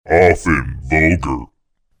often vulgar,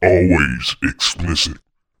 always explicit,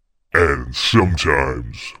 and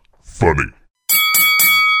sometimes funny.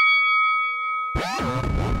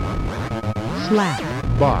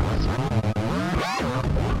 Slap Box.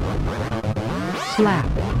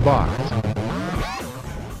 Slap Box.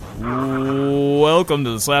 Welcome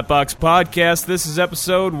to the Slapbox Podcast. This is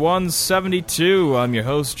episode 172. I'm your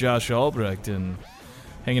host, Josh Albrecht, and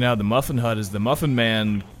hanging out at the Muffin Hut as the Muffin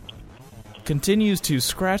Man continues to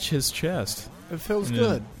scratch his chest. It feels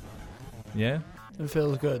good. Yeah? It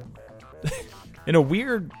feels good. In a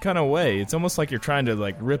weird kind of way. It's almost like you're trying to,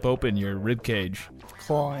 rip open your rib cage.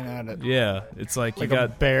 Clawing at it. Yeah, it's like you Like got... a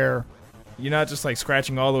bear. You're not just,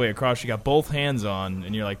 scratching all the way across. You got both hands on,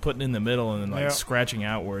 and you're, putting in the middle and then, Yeah. scratching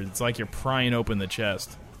outward. It's like you're prying open the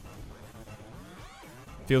chest.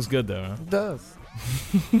 Feels good, though, huh? It does.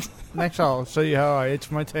 Next I'll show you how I itch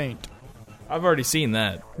my taint. I've already seen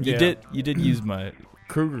that. You Yeah. did use my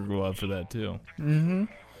Kruger glove for that too. Mm-hmm.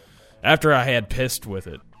 After I had pissed with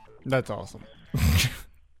it. That's awesome.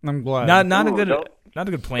 I'm glad. Not a good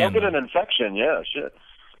Don't plan. get though. an infection, yeah, shit.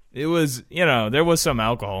 It was, there was some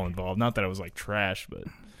alcohol involved. Not that it was trash, but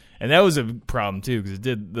and that was a problem too because it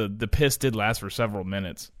did the piss did last for several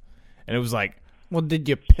minutes, and it was Well, did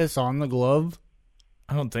you piss on the glove?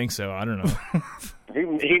 I don't think so. I don't know.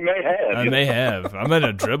 He may have. I may have. I might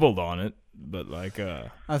have dribbled on it, but I think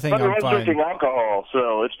But he I'm was fine. drinking alcohol,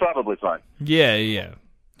 so it's probably fine. yeah.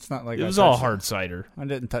 It's not like It I was all touched- hard cider. I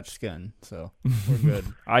didn't touch skin, so we're good.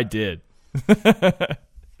 I did.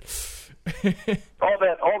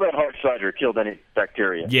 All that hard cider killed any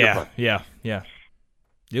bacteria. Yeah.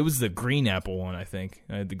 It was the green apple one, I think.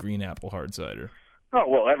 I had the green apple hard cider. Oh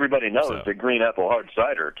well, everybody knows So. that green apple hard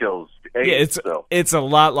cider kills AIDS. Yeah, it's a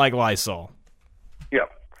lot like Lysol. Yeah.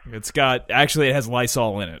 It has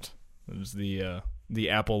Lysol in it. There's the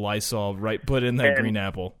apple Lysol put in that And- green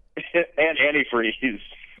apple. And antifreeze.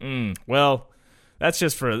 Well, that's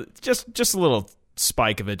just for just a little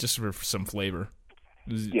spike of it, just for some flavor.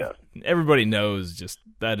 Yeah. Everybody knows just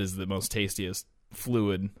that is the most tastiest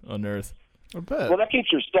fluid on earth. I bet. Well, that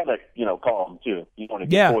keeps your stomach, calm too. You don't want to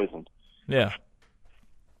get poisoned. Yeah.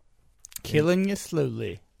 Killing you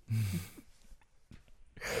slowly.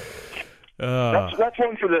 That's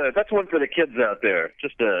one for the kids out there.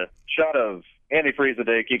 Just a shot of antifreeze a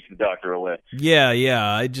day keeps the doctor away.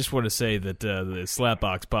 Yeah. I just want to say that the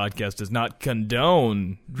Slapbox Podcast does not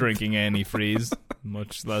condone drinking antifreeze,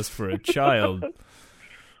 much less for a child.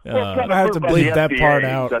 I have to By the bleep that FDA, part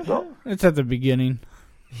out. That's all. It's at the beginning.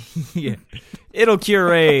 Yeah. It'll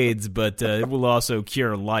cure AIDS, but it will also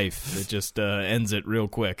cure life. It just ends it real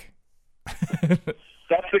quick.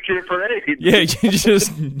 That's the cure for AIDS. Yeah,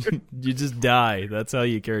 you just die. That's how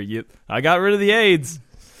you cure it. I got rid of the AIDS.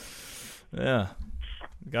 Yeah.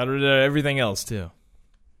 Got rid of everything else, too.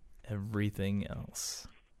 Everything else.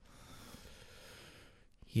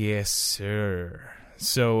 Yes, sir.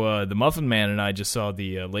 So, the Muffin Man and I just saw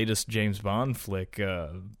the latest James Bond flick,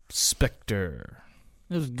 Spectre.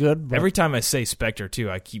 It was good, but Every time I say Spectre,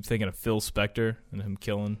 too, I keep thinking of Phil Spector and him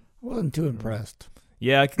killing. I wasn't too impressed.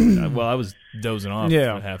 Yeah, I was dozing off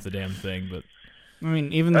Yeah. with half the damn thing, but... I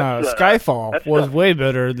mean, even That's, Skyfall that's was tough. way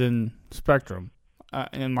better than Spectrum,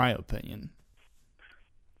 in my opinion.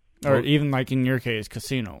 Or Well- even in your case,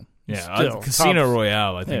 Casino. Yeah, Still, Casino tops.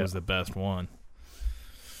 Royale, I think, Yeah. was the best one.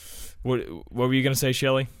 What were you going to say,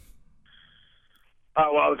 Shelley? Well,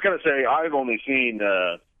 I was going to say I've only seen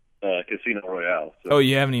Casino Royale. So. Oh,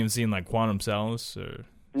 you haven't even seen, Quantum Solace or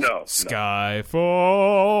No.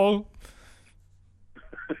 Skyfall?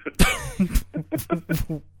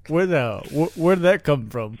 Where did that come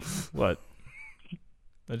from? What?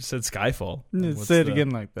 I just said Skyfall. What's Say it the- again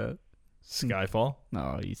like that. Skyfall?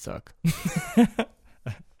 No, you suck.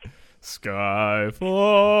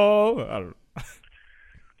 Skyfall. I don't know.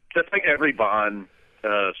 That's like every Bond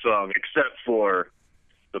song except for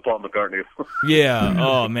the Paul McCartney one. Yeah.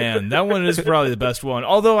 Oh man, that one is probably the best one.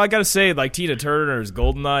 Although I gotta say, Tina Turner's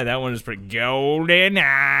 "Goldeneye," that one is pretty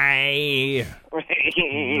Goldeneye.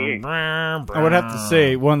 I would have to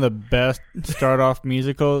say one of the best start-off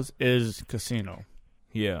musicals is Casino.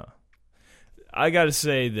 Yeah. I gotta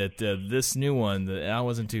say that this new one, I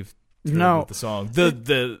wasn't too thrilled No. with the song.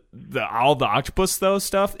 The all the octopus though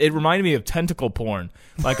stuff, it reminded me of tentacle porn.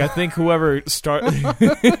 I think whoever who shot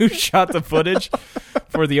the footage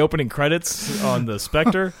for the opening credits on the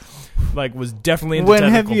Spectre, was definitely into When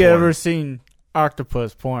have tentacle you porn. ever seen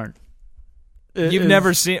octopus porn? You've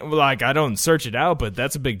never seen? I don't search it out, but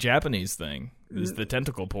that's a big Japanese thing. Is the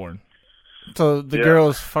tentacle porn? So the Yeah.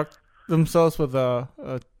 girls fuck themselves with a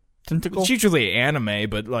tentacle? It's usually anime,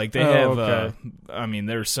 but they Oh, have. okay.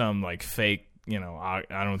 There's some fake I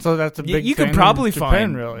don't. So that's a big. You thing could probably in Japan,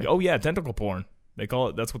 find. really. Oh yeah, tentacle porn. They call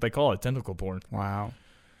it. That's what they call it. Tentacle porn. Wow.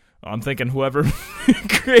 I'm thinking whoever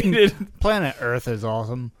created. Planet Earth is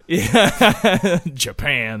awesome. Yeah,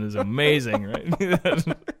 Japan is amazing, right?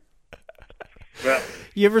 Well,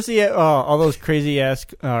 You ever see all those crazy ass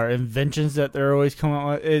inventions that they're always coming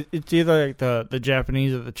out with? It's either like the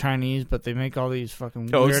Japanese or the Chinese, but they make all these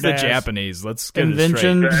fucking Oh, weird it's the ass Japanese. Let's get it straight.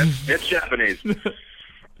 inventions. it's Japanese.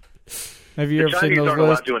 Have you The ever seen Chinese those aren't allowed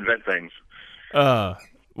lists? to invent things.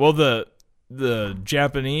 Well, the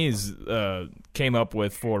Japanese came up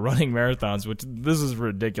with for running marathons, which this is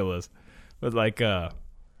ridiculous, but like to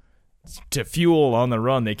fuel on the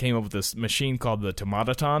run, they came up with this machine called the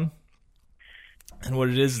Tomaton. And what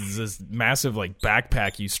it is this massive like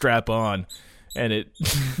backpack you strap on, and it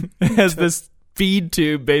has this feed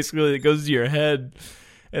tube basically that goes to your head,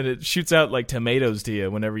 and it shoots out like tomatoes to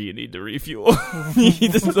you whenever you need to refuel. You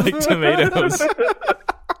eat this like tomatoes.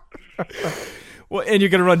 Well, and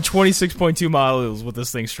you're gonna run 26.2 miles with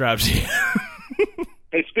this thing strapped to you.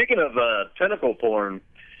 Hey, speaking of tentacle porn,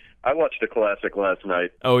 I watched a classic last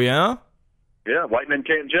night. Oh yeah? Yeah, White Men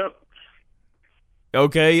Can't Jump.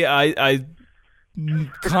 Okay, I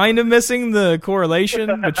kind of missing the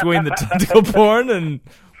correlation between the tentacle porn and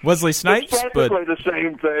Wesley Snipes, It's but practically the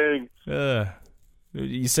same thing.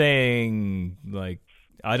 you saying like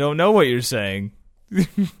I don't know what you're saying.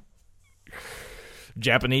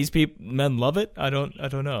 Japanese men love it. I don't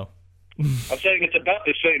know. I'm saying it's about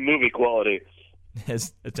the same movie quality.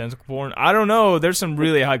 As a tentacle porn, I don't know. There's some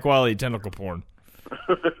really high quality tentacle porn.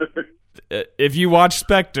 If you watch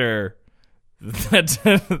Spectre,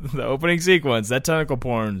 the opening sequence, that tentacle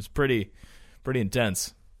porn is pretty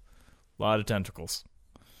intense. A lot of tentacles.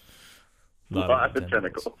 Lots of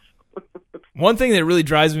tentacles. One thing that really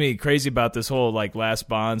drives me crazy about this whole like Last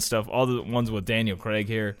Bond stuff, all the ones with Daniel Craig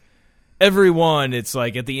here, everyone, it's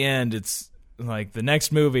like at the end, it's like the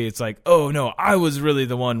next movie, it's like, oh no, I was really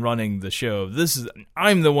the one running the show.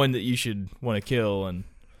 I'm the one that you should want to kill, and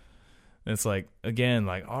it's like again,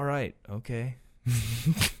 like all right, okay.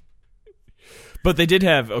 But they did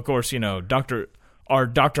have, of course, Dr.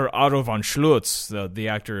 Otto von Schlutz, the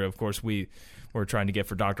actor, of course, we were trying to get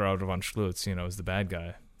for Dr. Otto von Schlutz, is the bad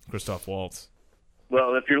guy, Christoph Waltz.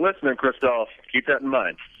 Well, if you're listening, Christoph, keep that in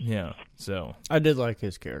mind. Yeah, so. I did like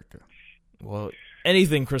his character. Well,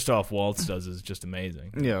 anything Christoph Waltz does is just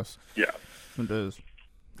amazing. Yes. Yeah. It is.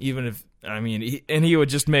 Even if, he would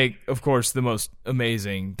just make, of course, the most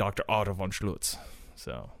amazing Dr. Otto von Schlutz.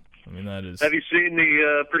 So, that is. Have you seen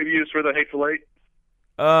the previews for The Hateful Eight?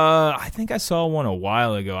 I think I saw one a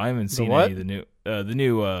while ago. I haven't seen what? any of the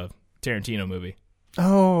new Tarantino movie.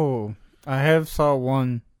 Oh, I have saw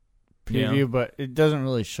one preview, Yeah. but it doesn't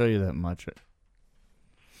really show you that much.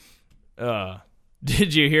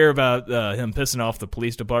 Did you hear about him pissing off the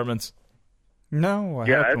police departments? No, what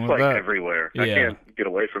Yeah, happened it's with like that? everywhere. I Yeah. can't get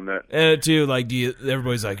away from that. Too, like,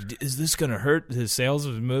 everybody's like, is this gonna hurt his sales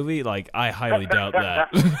of the movie? Like, I highly doubt that.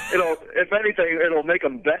 If anything, it'll make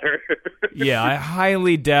them better. Yeah, I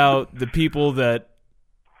highly doubt the people that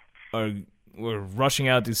were rushing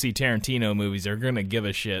out to see Tarantino movies are gonna give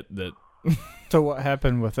a shit that So what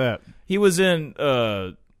happened with that? he was in.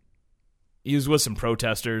 He was with some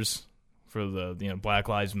protesters for the Black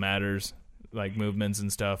Lives Matters like movements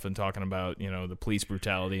and stuff, and talking about the police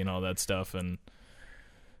brutality and all that stuff. And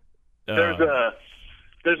There's a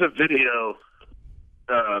video.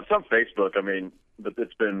 It's on Facebook. But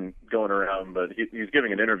it's been going around. But he's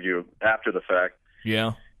giving an interview after the fact,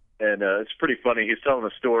 yeah, and it's pretty funny. He's telling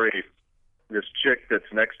a story. This chick that's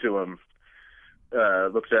next to him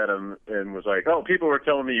looks at him and was like, "Oh, people were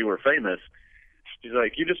telling me you were famous." She's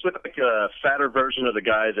like, "You just look like a fatter version of the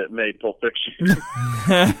guy that made Pulp Fiction."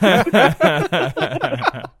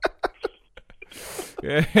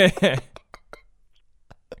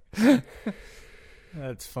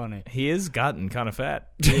 That's funny. He has gotten kind of fat.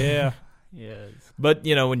 Yeah. Yes. But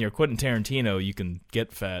when you're Quentin Tarantino, you can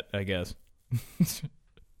get fat, I guess. He's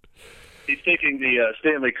taking the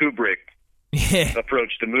Stanley Kubrick Yeah.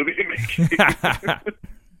 approach to movie making.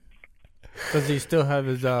 Does he still have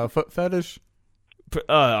his foot fetish?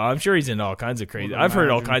 I'm sure he's into all kinds of crazy. Would I've heard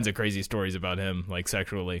all imagine. kinds of crazy stories about him, like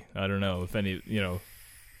sexually. I don't know if any,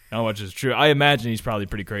 how much is true. I imagine he's probably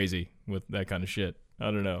pretty crazy with that kind of shit. I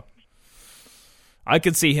don't know. I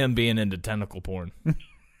could see him being into tentacle porn,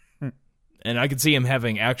 and I could see him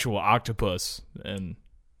having actual octopus and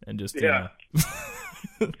just Yeah.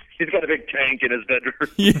 He's got a big tank in his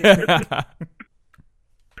bedroom.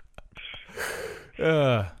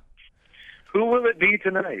 Yeah. Who will it be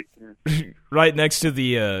tonight? Right next to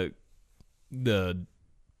the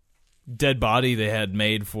dead body they had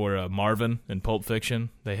made for Marvin in Pulp Fiction.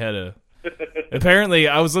 They had a. Apparently,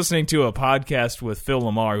 I was listening to a podcast with Phil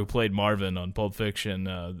Lamar, who played Marvin on Pulp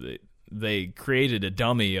Fiction. They created a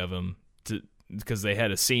dummy of him because they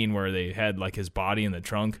had a scene where they had like his body in the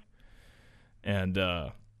trunk, and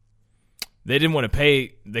they didn't want to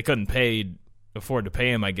pay. They couldn't afford to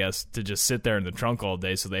pay him, I guess, to just sit there in the trunk all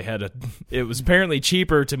day. So they had a. It was apparently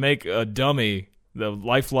cheaper to make a dummy, the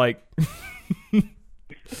lifelike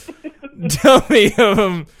dummy of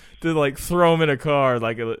him, to like throw him in a car,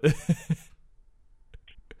 like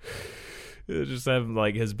just have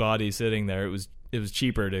like his body sitting there. It was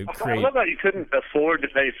cheaper to create. I love how you couldn't afford to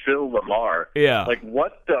pay Phil Lamar. Yeah, like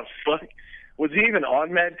what the fuck? Was he even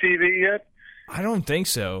on Mad TV yet? I don't think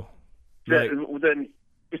so. Then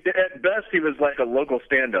at best he was like a local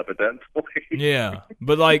stand-up at that point. Yeah,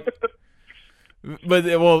 but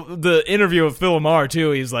the interview with Phil Lamar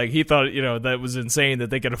too. He's like, he thought that was insane that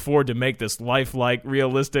they could afford to make this lifelike,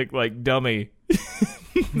 realistic like dummy,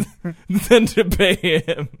 than to pay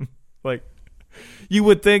him. Like, you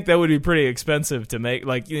would think that would be pretty expensive to make,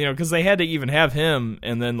 like because they had to even have him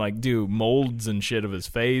and then like do molds and shit of his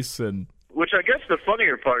face and. Which I guess the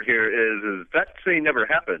funnier part here is that scene never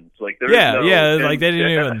happened. Like there like they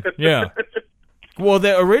didn't even Well,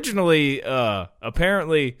 they originally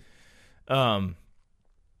apparently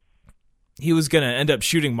he was gonna end up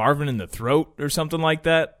shooting Marvin in the throat or something like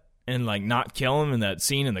that, and like not kill him in that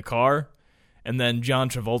scene in the car, and then John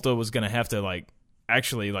Travolta was gonna have to like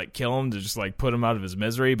actually like kill him to just like put him out of his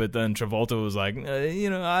misery, but then Travolta was like,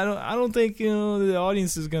 I don't think the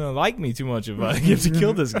audience is gonna like me too much if I get to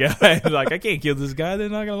kill this guy. Like, I can't kill this guy; they're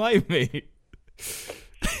not gonna like me.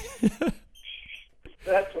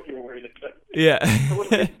 That's what you're worried about. Yeah,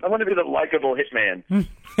 I want to be the likable hitman.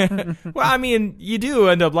 Well, I mean, you do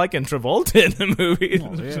end up liking Travolta in the movie.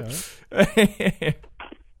 Oh, yeah.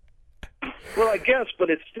 Well, I guess, but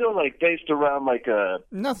it's still like based around like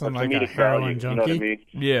nothing like comedic a heroin value. junkie. You know what I mean?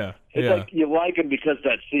 Yeah, it's like you like him because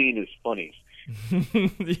that scene is funny.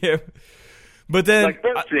 Yeah, but then like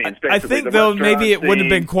both scenes, I think the though maybe it scene. wouldn't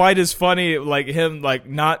have been quite as funny, like him like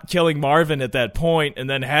not killing Marvin at that point and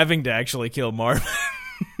then having to actually kill Marvin.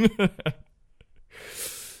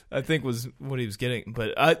 I think was what he was getting,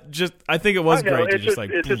 but I think it was great.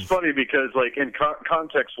 It's just funny because like in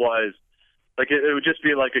context wise. Like it would just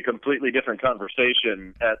be like a completely different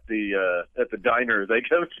conversation at the diner they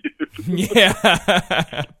go to.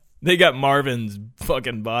 Yeah, they got Marvin's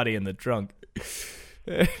fucking body in the trunk.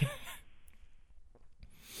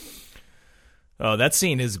 Oh, that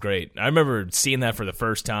scene is great. I remember seeing that for the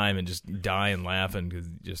first time and just dying laughing because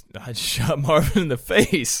I just shot Marvin in the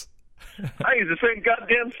face. I used the same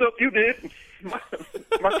goddamn soap you did.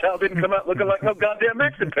 My child didn't come out looking like no goddamn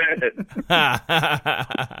Mexican.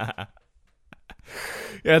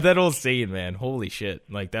 Yeah, that old scene, man. Holy shit!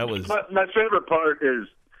 Like that was my favorite part is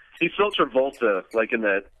he's Phil Travolta, like in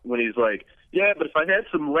that when he's like, "Yeah, but if I had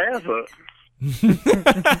some lava."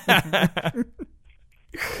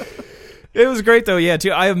 It was great though, yeah.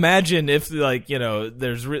 Too. I imagine if like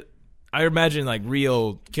there's, I imagine like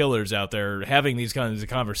real killers out there having these kinds of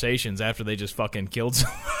conversations after they just fucking killed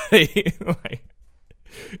somebody, like,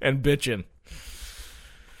 and bitching.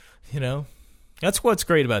 That's what's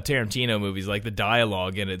great about Tarantino movies, like the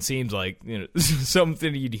dialogue, and it seems like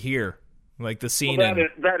something you'd hear, like the scene. Well,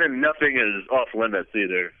 that and nothing is off limits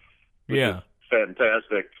either. Yeah,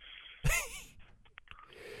 fantastic.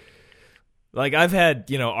 Like I've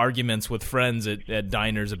had arguments with friends at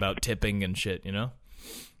diners about tipping and shit, and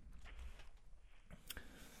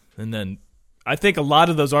then I think a lot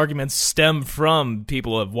of those arguments stem from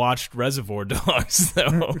people who have watched Reservoir Dogs,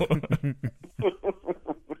 though.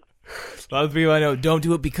 A lot of people I know don't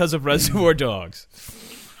do it because of Reservoir Dogs.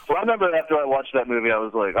 Well, I remember after I watched that movie, I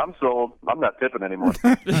was like, I'm sold. I'm not tipping anymore.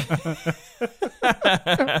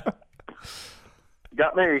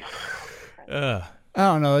 Got me. I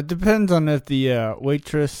don't know. It depends on if the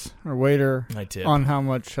waitress or waiter, on how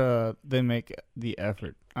much they make the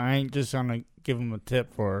effort. I ain't just going to give them a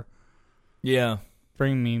tip for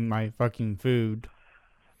bring me my fucking food.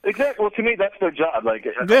 Exactly. Well, to me, that's their job. Like,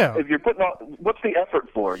 if you're putting on, what's the effort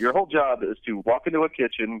for? Your whole job is to walk into a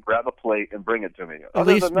kitchen, grab a plate, and bring it to me. At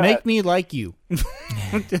least make me like you.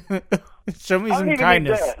 Show me some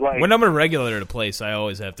kindness. Like, when I'm a regular at a place, I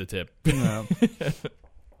always have to tip. No.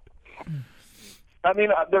 I mean,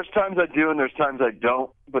 there's times I do and there's times I don't,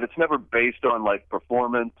 but it's never based on like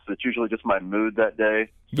performance. It's usually just my mood that day.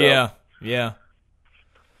 So. Yeah.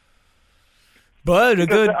 But a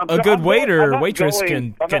good waiter or waitress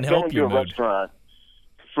can help you. I'm not going to a restaurant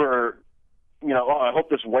for I hope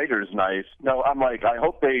this waiter's nice. No, I'm like, I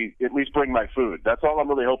hope they at least bring my food. That's all I'm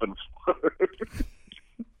really hoping for.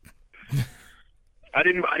 I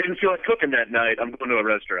didn't feel like cooking that night. I'm going to a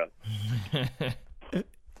restaurant.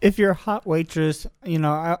 If you're a hot waitress,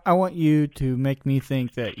 I want you to make me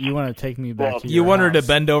think that you want to take me back to your You want house. her to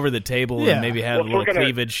bend over the table and maybe have a little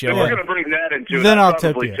cleavage show. If we're going to bring that into it, then I'll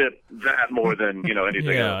probably tip you. tip that more than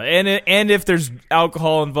anything else. And if there's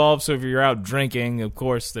alcohol involved, so if you're out drinking, of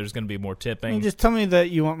course, there's going to be more tipping. Just tell me that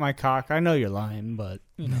you want my cock. I know you're lying, but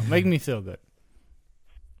make me feel good.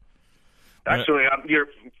 Actually,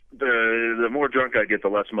 the more drunk I get, the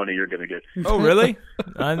less money you're going to get. Oh, really?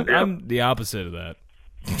 I'm the opposite of that.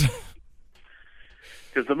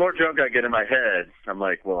 Because the more drunk I get in my head, I'm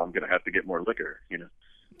like, well, I'm going to have to get more liquor,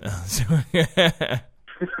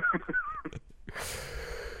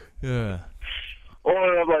 Yeah.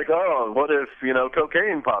 Or I'm like, oh, what if,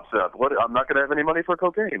 cocaine pops up? I'm not going to have any money for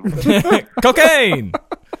cocaine. Cocaine!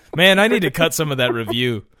 Man, I need to cut some of that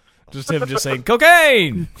review. Just him just saying,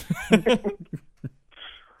 cocaine!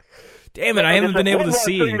 Damn it, I haven't been able to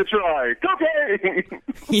see. Thing to try. Cocaine!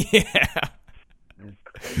 Yeah.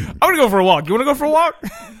 I'm going to go for a walk. You want to go for a walk?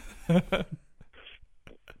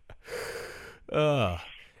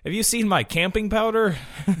 Have you seen my camping powder?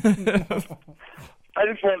 I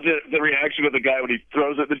just love the reaction of the guy when he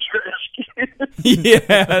throws it in the trash can.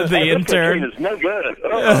 Yeah, the intern. It's no good.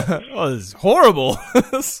 Oh, it's horrible.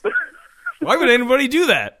 Why would anybody do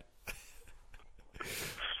that?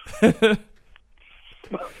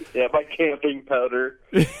 Yeah, my camping powder.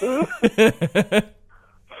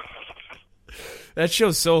 That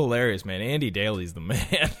show's so hilarious, man. Andy Daly's the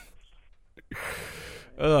man.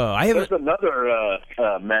 I haven't. There's another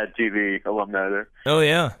Mad TV alumni there. Oh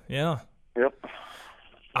yeah. Yep.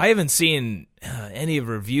 I haven't seen any of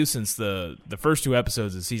the review since the first 2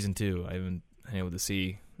 episodes of season 2. I haven't been able to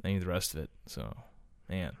see any of the rest of it. So,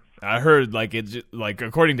 man, I heard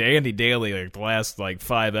according to Andy Daly, the last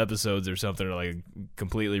 5 episodes or something are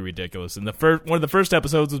completely ridiculous. And one of the first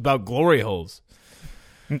episodes was about glory holes.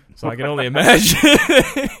 So I can only imagine.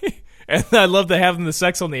 And I love to have the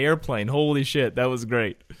sex on the airplane. Holy shit, that was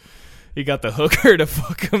great. He got the hooker to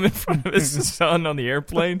fuck him in front of his son on the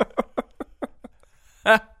airplane.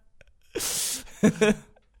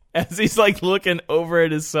 As he's looking over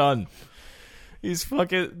at his son. He's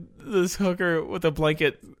fucking this hooker with a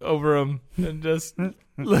blanket over him and just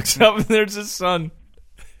looks up and there's his son.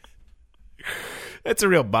 That's a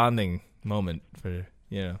real bonding moment for,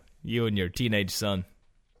 you and your teenage son.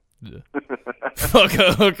 Fuck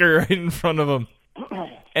a hooker right in front of him.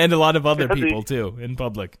 And a lot of other people, too, in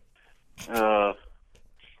public. I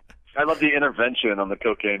love the intervention on the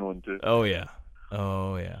cocaine one, too. Oh, yeah.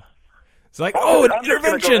 It's like, an intervention! I'm just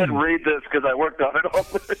going to go ahead and read this because I worked on it all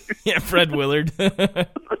day. Yeah, Fred Willard.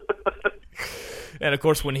 And, of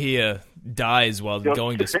course, when he dies while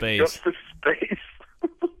going to space. Goes to space.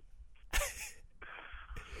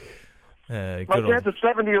 My dad's a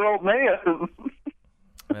 70-year-old man.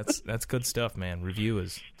 That's good stuff, man. Review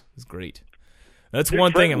is great. That's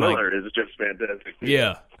one thing. Willard is just fantastic.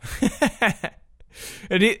 Yeah.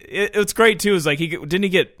 And it's great too. Is didn't he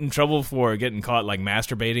get in trouble for getting caught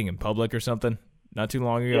masturbating in public or something not too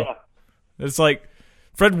long ago? Yeah. It's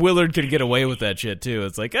Fred Willard could get away with that shit too.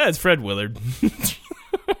 It's it's Fred Willard.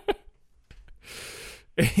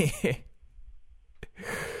 I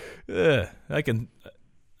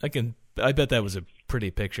bet that was a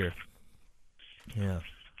pretty picture. Yeah.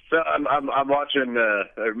 So I'm watching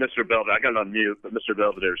Mr. Belvedere. I got it on mute, but Mr.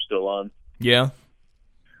 Belvedere's still on. Yeah.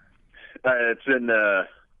 It's in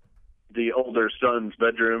the older son's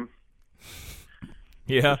bedroom.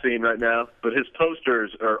 Yeah. Scene right now, but his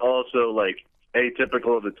posters are also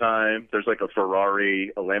atypical of the time. There's a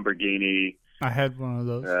Ferrari, a Lamborghini. I had one of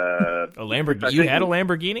those. A Lamborghini. You had a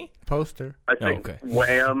Lamborghini poster. I think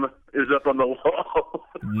Wham is up on the wall.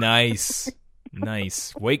 Nice.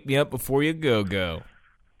 Wake me up before you go.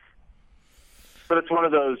 But it's one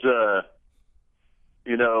of those,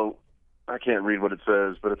 I can't read what it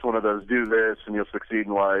says, but it's one of those, do this and you'll succeed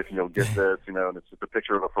in life and you'll get this, and it's just a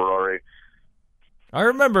picture of a Ferrari. I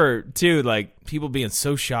remember, too, people being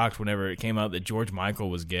so shocked whenever it came out that George Michael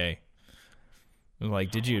was gay.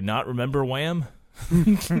 Did you not remember Wham?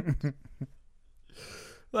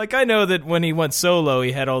 I know that when he went solo,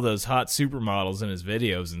 he had all those hot supermodels in his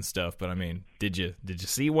videos and stuff, but, did you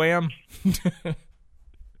see Wham?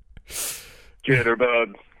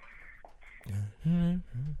 Jitterbug.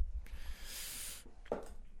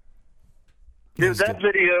 Dude, that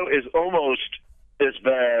video is almost as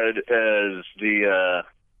bad as the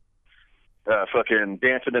fucking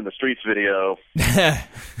Dancing in the Streets video.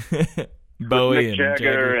 Bowie Mick and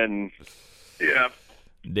Jagger and Yeah.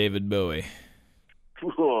 David Bowie.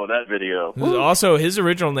 Oh, that video. Also, his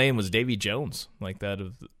original name was Davy Jones, like that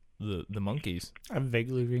of the Monkees. I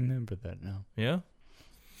vaguely remember that now. Yeah.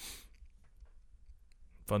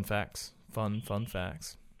 Fun facts. Fun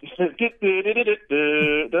facts. They're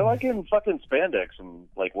like in fucking spandex and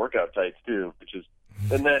like workout tights too,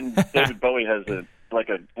 and then David Bowie has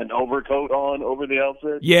an overcoat on over the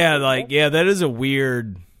outfit. Yeah, that is a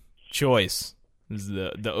weird choice. Is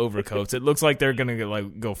the overcoats? It looks like they're gonna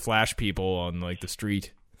go flash people on like the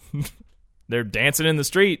street. They're dancing in the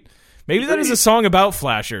street. Maybe that is a song about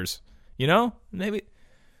flashers. You know, maybe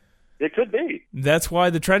it could be. That's why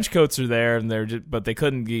the trench coats are there, and but they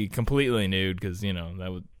couldn't be completely nude because you know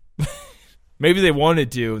that would. Maybe they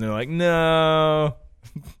wanted to, and they're like, no.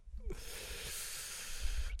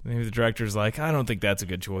 Maybe the director's like, I don't think that's a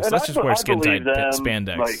good choice. Let's just wear skin-tight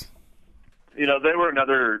spandex. Like, they were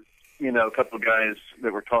another, couple of guys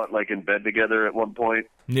that were caught like in bed together at one point.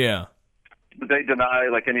 Yeah. But they deny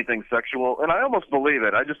like anything sexual, and I almost believe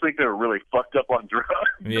it. I just think they were really fucked up on drugs.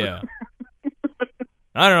 Yeah.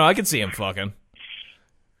 I don't know. I could see him fucking.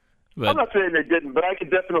 But I'm not saying they didn't, but I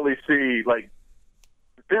could definitely see like.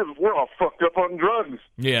 We're all fucked up on drugs.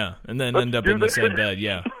 Yeah, and then end up in the same bed,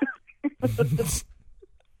 yeah.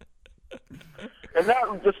 And that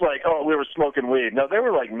was just like, oh, we were smoking weed. No, they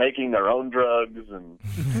were like making their own drugs. And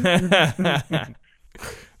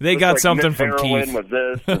they got something from Keith. With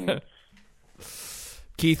this and...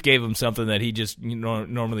 Keith gave him something that he just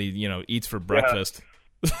normally, eats for breakfast.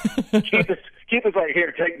 Yeah. Keith is like,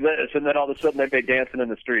 here, take this. And then all of a sudden they'd be dancing in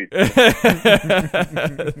the street.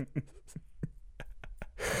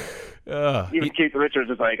 Even Keith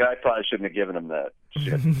Richards is like, I probably shouldn't have given him that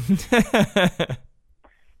shit.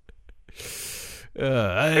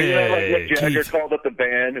 Like Mick Jagger called up the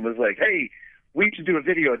band and was like, hey, we should do a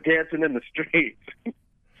video of dancing in the street.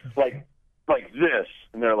 like this.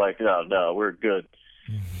 And they're like, no, we're good.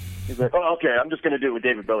 He's like, oh, okay, I'm just going to do it with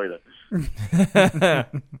David Bowie then.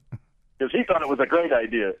 Because he thought it was a great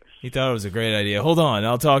idea. He thought it was a great idea. Hold on,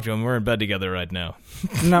 I'll talk to him. We're in bed together right now.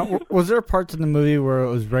 Now, was there parts in the movie where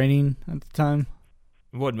it was raining at the time?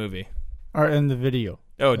 What movie? Or in the video?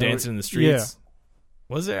 Oh, Dancing in the Streets? Yeah.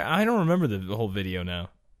 Was there? I don't remember the whole video now.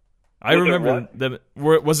 I remember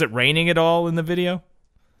was it raining at all in the video?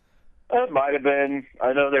 It might have been.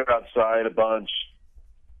 I know they were outside a bunch.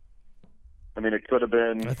 I mean, it could have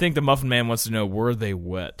been. I think the Muffin Man wants to know, were they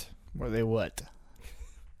wet? Were they wet?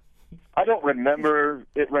 I don't remember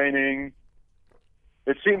it raining.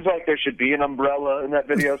 It seems like there should be an umbrella in that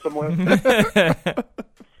video somewhere.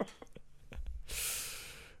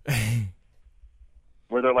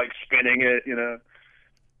 Where they're like spinning it,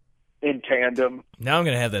 in tandem. Now I'm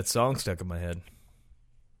going to have that song stuck in my head.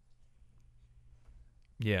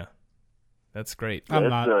 Yeah. That's great. I'm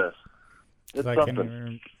not. It's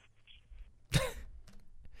something.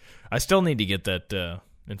 I still need to get that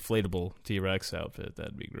inflatable T-Rex outfit.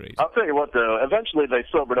 That'd be great. I'll tell you what, though. Eventually they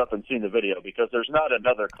sobered up and seen the video because there's not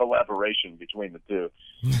another collaboration between the two.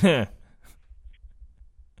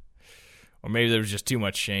 Or maybe there was just too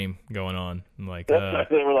much shame going on. Like they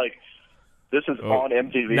were like, this is on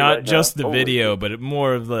MTV. Not right just now. the video, but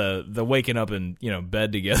more of the waking up in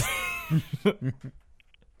bed together.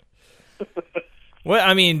 Well,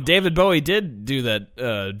 I mean, David Bowie did do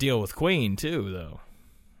that deal with Queen too, though.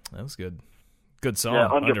 That was good. Good song. Yeah,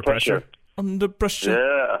 Under Pressure. Under Pressure.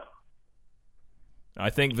 Yeah. I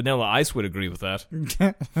think Vanilla Ice would agree with that.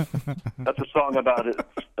 That's a song about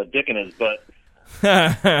a dick in his butt.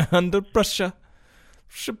 Under Pressure.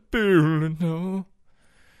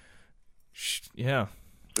 Yeah.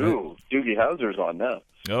 Ooh, Doogie Howser's on now.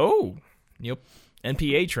 Oh. Neil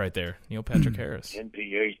NPH right there. Neil Patrick Harris.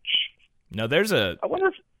 NPH. Now there's a... I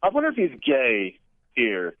wonder if he's gay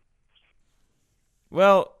here.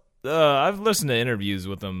 Well, I've listened to interviews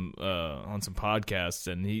with him on some podcasts,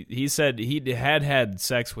 and he said he had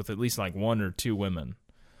sex with at least like one or two women.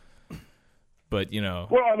 But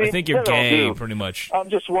well, I mean, I think you're gay pretty much. I'm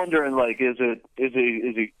just wondering, like, is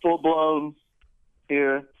he full blown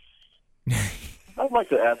here? I'd like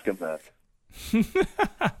to ask him that.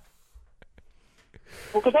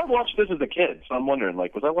 Well, because I watched this as a kid, so I'm wondering,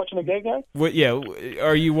 like, was I watching a gay guy? What? Yeah.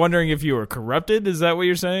 Are you wondering if you were corrupted? Is that what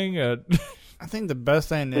you're saying? I think the best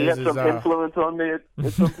thing is some influence on me.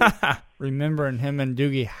 Remembering him and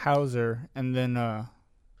Doogie Howser, and then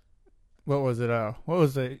what was it? What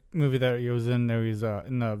was the movie that he was in? There he was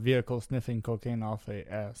in the vehicle sniffing cocaine off a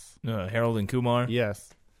ass. Harold and Kumar.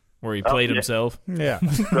 Yes, where he played himself. Yeah.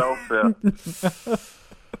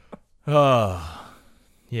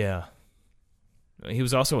 Yeah. He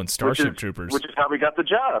was also in Starship Troopers, which is how we got the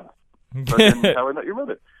job. How I Met Your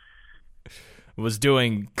Mother. was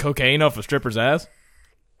doing cocaine off a stripper's ass?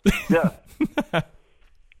 Yeah.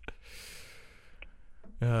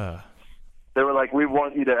 They were like, we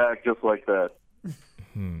want you to act just like that.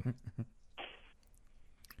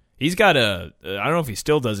 He's got I don't know if he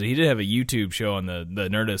still does it. He did have a YouTube show on the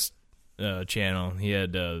Nerdist channel. He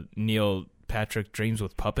had Neil Patrick Dreams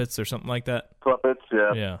with Puppets or something like that. Puppets,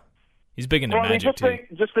 yeah. Yeah. He's big into magic, too.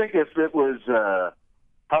 Just think if it was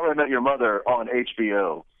How I Met Your Mother on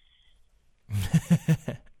HBO.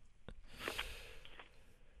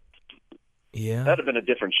 Yeah. That'd have been a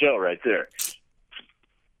different show right there.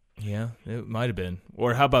 Yeah, it might have been.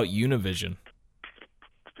 Or how about Univision?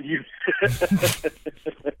 It's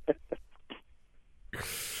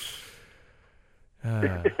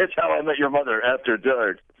How I Met Your Mother after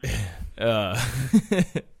dark.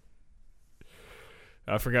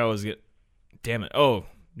 I forgot what was it. Damn it. Oh,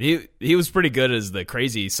 he was pretty good as the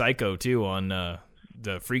crazy psycho, too, on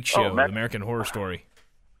the Freak Show, the American Horror Story.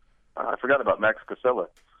 I forgot about Max Casella.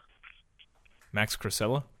 Max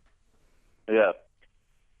Casella? Yeah.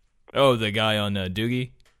 Oh, the guy on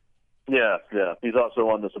Doogie? Yeah. He's also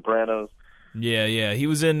on The Sopranos. Yeah. He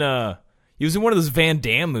was in one of those Van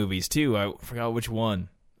Damme movies too. I forgot which one.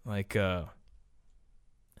 Like it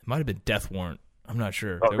might have been Death Warrant. I'm not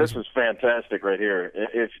sure. Oh, this is fantastic right here.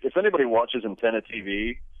 If anybody watches Antenna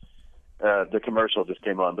TV, the commercial just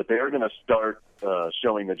came on, but they are going to start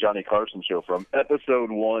showing the Johnny Carson show from episode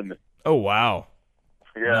 1. Oh, wow.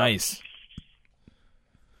 Yeah. Nice.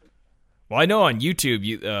 Well, I know on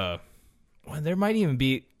YouTube, there might even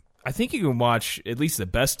be. I think you can watch at least the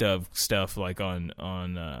best of stuff like on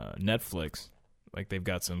Netflix. Like they've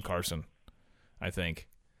got some Carson, I think,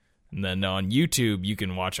 and then on YouTube you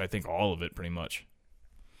can watch. I think all of it pretty much.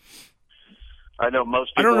 I know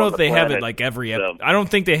most. I don't know if they have it like every. I don't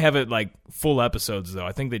think they have it like full episodes though.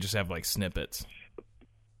 I think they just have like snippets.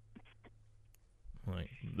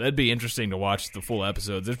 Like, that'd be interesting to watch the full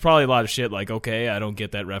episodes. There's probably a lot of shit like, okay, I don't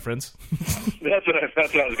get that reference. That's what I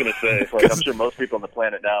was going to say. Like, I'm sure most people on the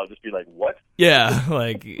planet now would just be like, what? Yeah,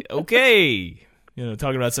 like, okay.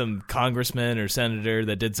 Talking about some congressman or senator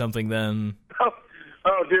that did something then.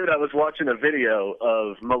 Oh, dude, I was watching a video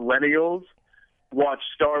of millennials watch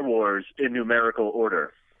Star Wars in numerical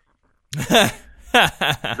order. That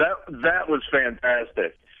was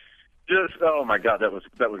fantastic. Just, oh my God, that was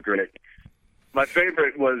great. My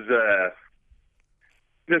favorite was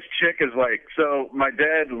this chick is like, so my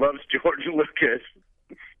dad loves George Lucas,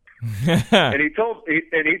 and he told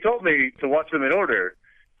me to watch them in order,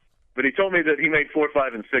 but he told me that he made 4,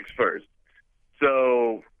 5, and 6 first.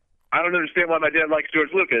 So I don't understand why my dad likes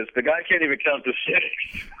George Lucas. The guy can't even count to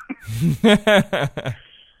 6.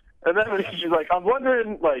 And then she's like, I'm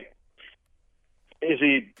wondering, like, does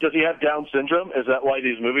he have Down syndrome? Is that why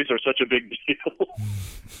these movies are such a big deal?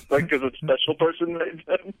 Like, because a special person made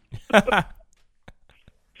them?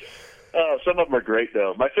 Oh, some of them are great,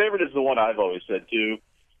 though. My favorite is the one I've always said, too,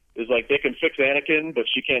 is, like, they can fix Anakin, but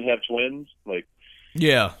she can't have twins. Like,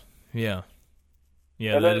 Yeah,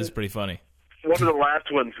 that is pretty funny. One of the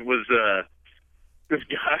last ones was this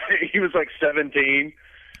guy, he was, like, 17,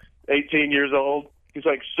 18 years old. He's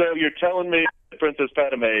like, so you're telling me Princess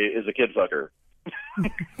Padme is a kid fucker?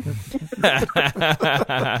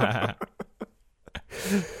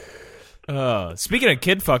 Speaking of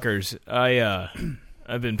kid fuckers,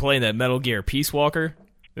 I've been playing that Metal Gear Peace Walker.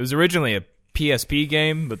 It was originally a PSP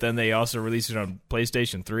game, but then they also released it on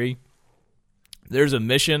PlayStation 3. There's a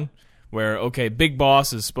mission where, Big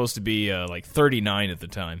Boss is supposed to be like 39 at the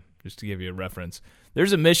time, just to give you a reference.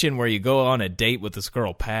 There's a mission where you go on a date with this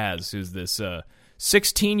girl, Paz, who's this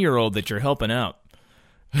 16-year-old that you're helping out.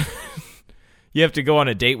 You have to go on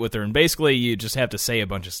a date with her, and basically you just have to say a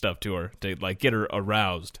bunch of stuff to her to like get her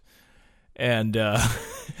aroused. And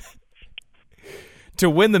to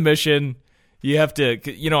win the mission, you have to,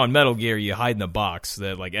 on Metal Gear, you hide in a box.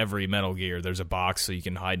 That like every Metal Gear, there's a box so you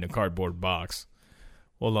can hide in a cardboard box.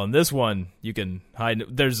 Well, on this one, you can hide.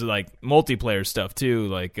 There's like multiplayer stuff too,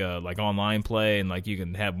 like online play, and like you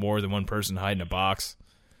can have more than one person hide in a box.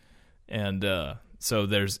 And so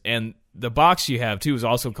the box you have, too, is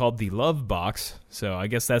also called the Love Box. So I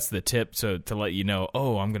guess that's the tip to let you know,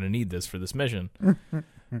 I'm going to need this for this mission.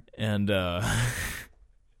 And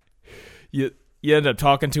you end up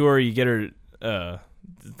talking to her. You get her,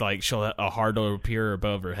 she'll a heart will appear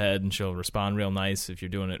above her head, and she'll respond real nice if you're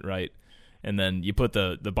doing it right. And then you put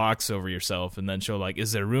the box over yourself, and then she'll like,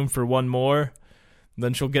 is there room for one more? And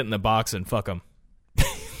then she'll get in the box and fuck them.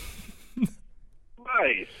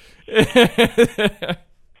 Nice.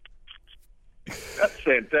 That's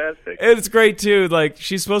fantastic. And it's great too. Like,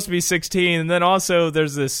 she's supposed to be 16, and then also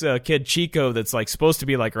there's this kid Chico that's like supposed to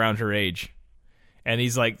be like around her age, and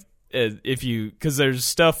he's like, because there's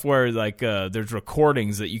stuff where like there's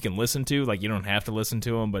recordings that you can listen to. Like, you don't have to listen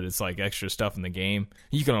to them, but it's like extra stuff in the game.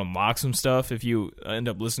 You can unlock some stuff if you end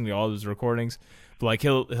up listening to all those recordings. But like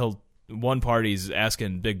he'll one party's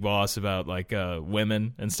asking Big Boss about like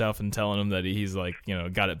women and stuff, and telling him that he's like, you know,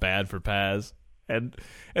 got it bad for Paz. And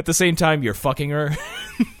at the same time, you're fucking her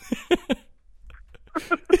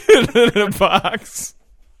in a box.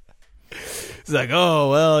 It's like, oh,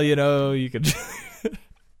 well, you know, you could.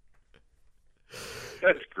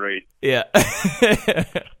 That's great. Yeah.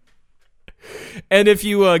 And if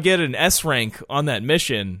you get an S rank on that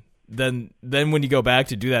mission, then when you go back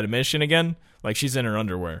to do that mission again, like, she's in her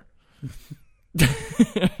underwear.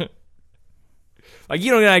 Like,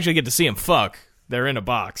 you don't actually get to see them fuck. They're in a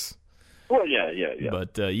box. Well, yeah.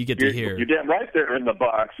 But you get to hear. You're damn right they're in the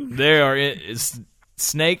box. They are.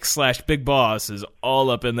 Snake / Big Boss is all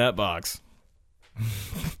up in that box.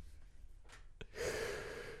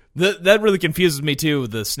 That really confuses me too,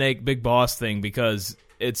 the Snake Big Boss thing, because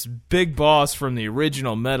it's Big Boss from the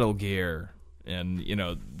original Metal Gear, and you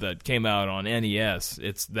know, that came out on NES.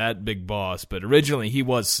 It's that Big Boss, but originally he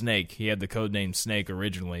was Snake. He had the codename Snake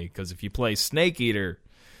originally, because if you play Snake Eater,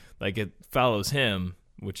 like, it follows him,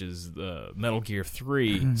 which is Metal Gear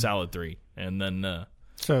 3, Solid 3. And then...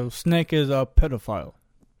 so Snake is a pedophile.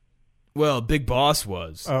 Well, Big Boss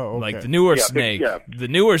was. Oh, okay. Like, the newer Snake. The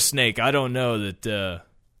newer Snake, I don't know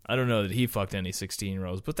that he fucked any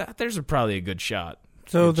 16-year-olds, but there's probably a good shot.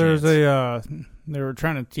 So there's chance. They were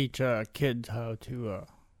trying to teach kids how to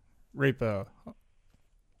rape a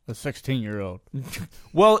 16-year-old.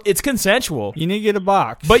 Well, it's consensual. You need to get a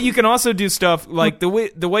box, but you can also do stuff like the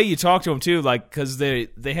way you talk to them too. Like, because they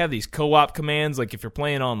have these co-op commands. Like, if you're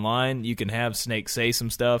playing online, you can have Snake say some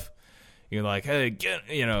stuff. You're like, hey,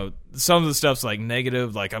 some of the stuff's like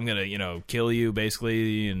negative, like, I'm gonna kill you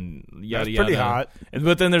basically, and yada yada. Pretty hot.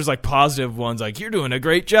 But then there's like positive ones, like, you're doing a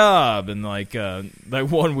great job, and like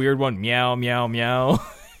one weird one, meow meow meow.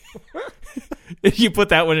 If you put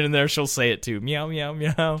that one in there, she'll say it too. Meow, meow,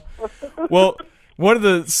 meow. Well, one of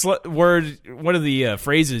the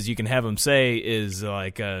phrases you can have them say is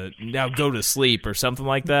like, now go to sleep, or something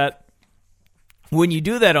like that. When you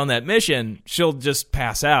do that on that mission, she'll just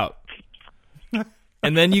pass out.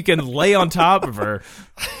 And then you can lay on top of her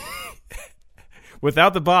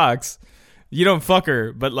without the box. You don't fuck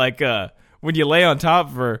her, but like when you lay on top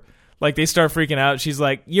of her, like, they start freaking out. She's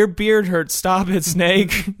like, your beard hurts. Stop it,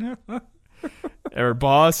 Snake. Or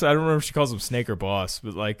Boss. I don't remember if she calls him Snake or Boss,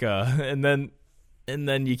 but like, and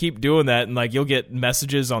then you keep doing that, and like, you'll get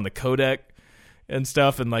messages on the codec and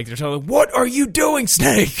stuff, and like, they're telling, what are you doing,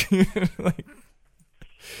 Snake?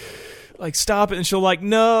 like stop it, and she'll like,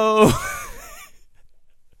 no.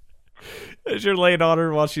 As you're laying on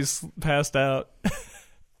her while she's passed out.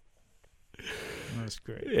 That's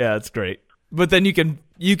great. Yeah, it's great. But then you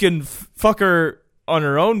can fuck her on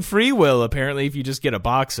her own free will, apparently, if you just get a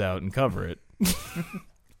box out and cover it.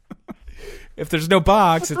 If there's no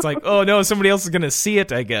box, it's like, oh no, somebody else is gonna see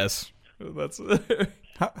it, I guess. That's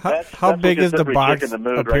how big is the box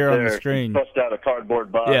appear on the screen? Bust out a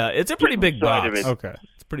cardboard box. Yeah, it's a pretty big box. Okay.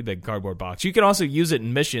 It's a pretty big cardboard box. You can also use it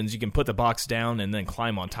in missions. You can put the box down and then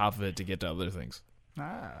climb on top of it to get to other things.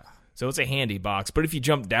 So it's a handy box, but if you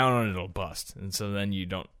jump down on it, it'll bust. And so then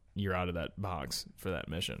you're out of that box for that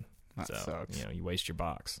mission. That sucks. You waste your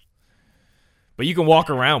box. But you can walk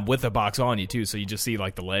around with the box on you, too, so you just see,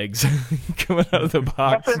 like, the legs coming out of the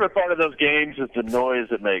box. My favorite part of those games is the noise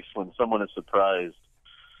it makes when someone is surprised.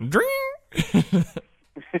 Dring!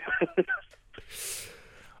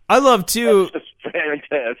 I love, too... That's just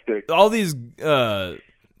fantastic. All these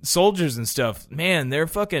soldiers and stuff, man, their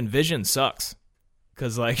fucking vision sucks.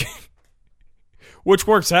 Because, like... which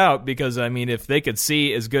works out, because, I mean, if they could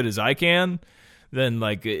see as good as I can, then,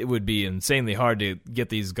 like, it would be insanely hard to get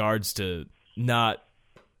these guards to... not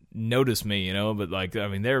notice me, but like, I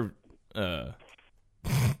mean, they're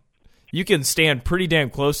you can stand pretty damn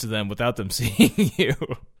close to them without them seeing you.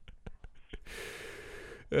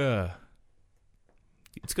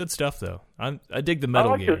 It's good stuff though. I dig the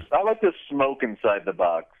Metal Gear. I like the smoke inside the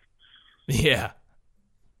box. Yeah,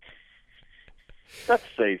 that's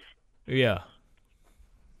safe. Yeah,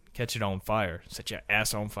 catch it on fire, set your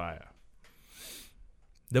ass on fire.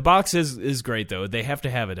 The box is great though. They have to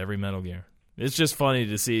have it every Metal Gear. It's just funny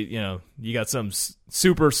to see, you got some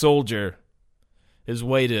super soldier. His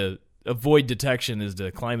way to avoid detection is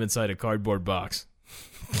to climb inside a cardboard box.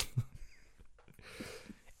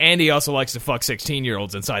 And he also likes to fuck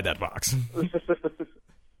 16-year-olds inside that box.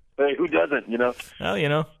 Hey, who doesn't?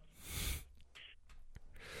 Well,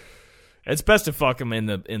 it's best to fuck him in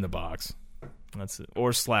the box. That's it.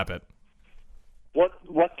 Or slap it. What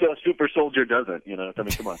super soldier doesn't? I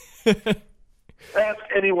mean, come on. Ask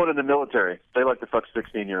anyone in the military. They like to fuck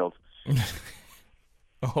 16-year-olds.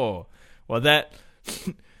 Oh, well,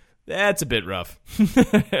 that's a bit rough.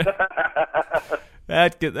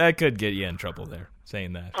 That could get you in trouble there,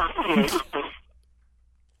 saying that.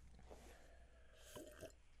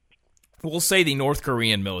 We'll say the North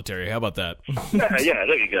Korean military. How about that? Yeah,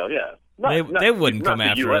 there you go, yeah. They wouldn't come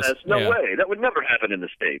after us. No way. That would never happen in the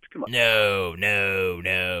States. Come on. No.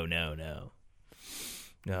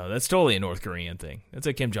 No, that's totally a North Korean thing. That's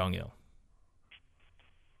a Kim Jong-il.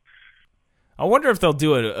 I wonder if they'll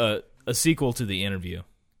do a sequel to The Interview.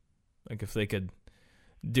 Like if they could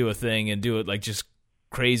do a thing and do it like just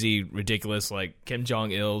crazy, ridiculous, like Kim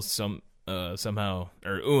Jong-il somehow,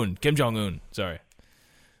 or Kim Jong-un, sorry.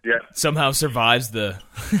 Yeah. Somehow survives the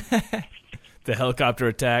the helicopter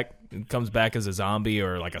attack and comes back as a zombie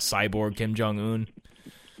or like a cyborg Kim Jong-un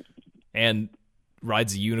and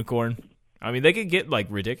rides a unicorn. I mean, they could get like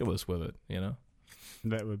ridiculous with it,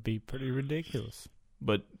 That would be pretty ridiculous.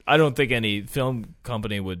 But I don't think any film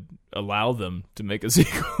company would allow them to make a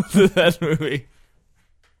sequel to that movie.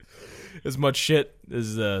 As much shit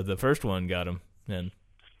as the first one got them in.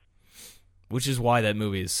 Which is why that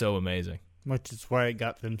movie is so amazing. Which is why it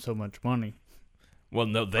got them so much money. Well,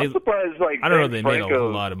 no, I'm surprised, I don't know if they made a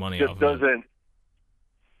whole lot of money off of it.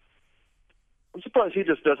 I'm surprised he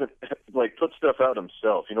just doesn't, like, put stuff out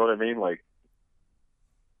himself. You know what I mean? Like,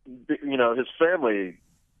 his family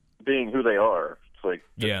being who they are. It's like,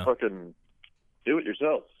 just fucking do it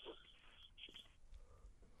yourself.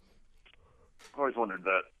 I've always wondered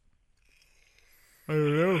that. I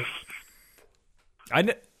don't know.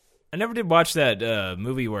 I never did watch that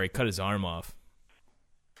movie where he cut his arm off.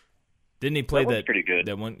 Didn't he play that? Pretty good.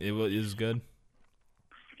 That one, it was good.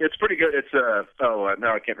 It's pretty good. It's now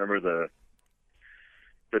I can't remember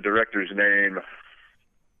the director's name.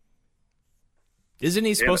 Isn't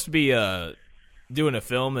he supposed to be doing a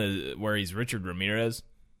film where he's Richard Ramirez?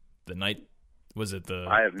 The night, was it the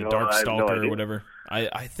Dark Stalker or whatever?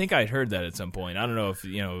 I think I'd heard that at some point. I don't know if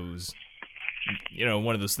it was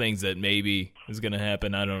one of those things that maybe is going to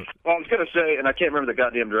happen. I don't. Well, I was going to say, and I can't remember the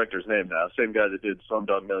goddamn director's name now. Same guy that did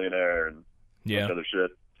Slumdog Millionaire and other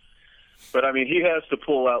shit. But I mean, he has to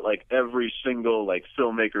pull out like every single like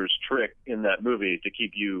filmmaker's trick in that movie to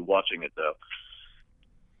keep you watching it, though.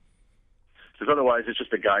 Because otherwise, it's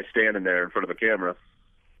just a guy standing there in front of a camera.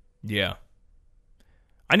 Yeah.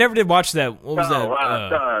 I never did watch that. What was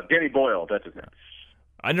that? Danny Boyle. That's his name.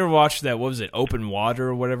 I never watched that. What was it? Open Water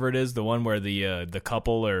or whatever it is. The one where the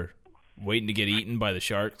couple are waiting to get eaten by the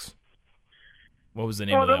sharks. What was the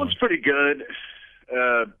name of that? That one's pretty good.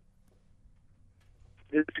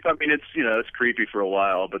 It's creepy for a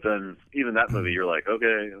while, but then even that movie, you're like,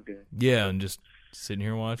 okay. Yeah, and just sitting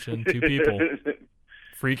here watching two people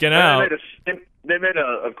freaking out. They made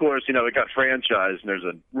of course, it got franchised, and there's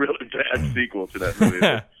a really bad sequel to that movie.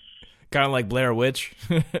 Kind of like Blair Witch.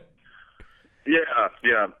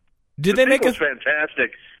 Yeah. Did they make it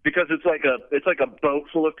fantastic because it's like a boat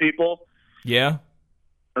full of people. Yeah.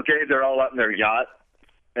 Okay, they're all out in their yacht,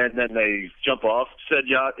 and then they jump off said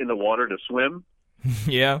yacht in the water to swim.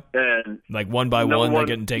 Yeah. And like one by one, they're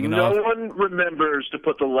getting taken off. No one remembers to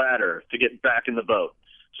put the ladder to get back in the boat.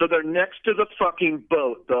 So they're next to the fucking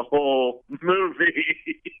boat the whole movie.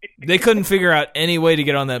 They couldn't figure out any way to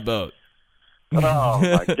get on that boat. Oh,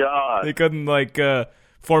 my God. They couldn't,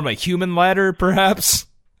 form a human ladder, perhaps?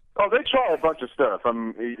 Oh, they try a bunch of stuff. I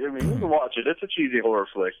mean, you can watch it. It's a cheesy horror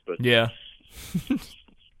flick, but... Yeah.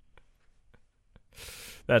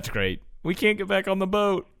 That's great. We can't get back on the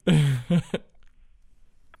boat.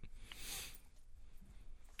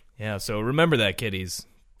 Yeah, so remember that, kiddies.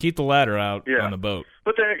 Keep the ladder out on the boat.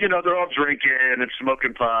 But they're all drinking and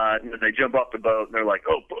smoking pot, and then they jump off the boat, and they're like,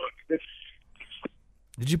 oh, fuck.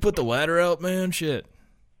 Did you put the ladder out, man? Shit.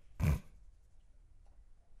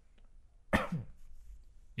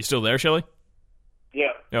 You still there, Shelly?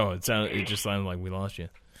 Yeah. Oh, it just sounded like we lost you.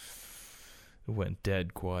 It went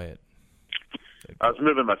dead quiet. I was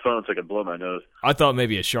moving my phone so I could blow my nose. I thought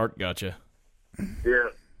maybe a shark got you. Yeah.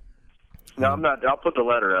 No, I'm not. I'll put the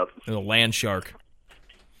ladder out. A land shark.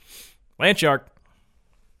 Land shark.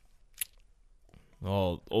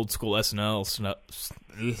 Oh, old school SNL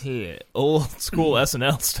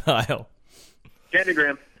style.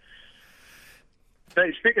 Candygram.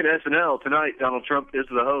 Hey, speaking of SNL, tonight Donald Trump is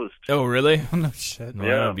the host. Oh, really? Oh, no shit. Well,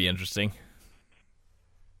 that would be interesting.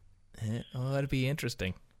 Oh, that'd be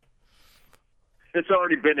interesting. It's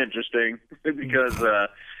already been interesting because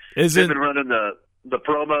They've been running the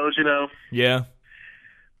promos, you know? Yeah.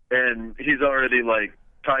 And he's already, like,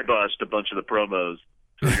 kibosh a bunch of the promos.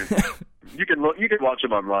 So you can watch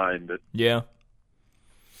them online. But. Yeah.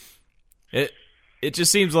 It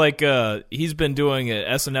just seems like he's been doing an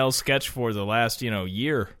SNL sketch for the last,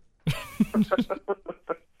 year.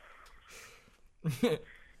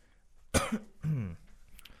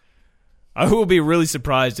 I will be really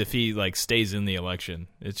surprised if he stays in the election.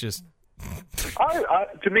 It's just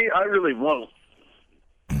to me, I really won't.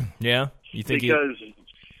 Yeah, you think? Because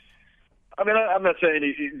I'm not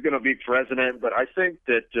saying he's going to be president, but I think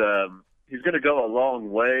that he's going to go a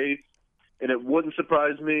long way, and it wouldn't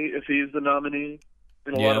surprise me if he's the nominee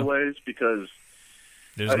in a lot of ways because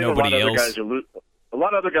there's nobody else. A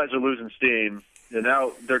lot of other guys are losing steam. And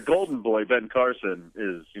now their golden boy, Ben Carson,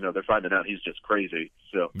 is, they're finding out he's just crazy.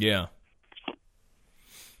 So yeah.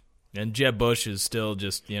 And Jeb Bush is still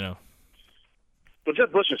just, But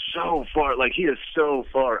Jeb Bush is so far, he is so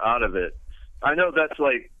far out of it. I know that's,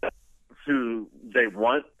 who they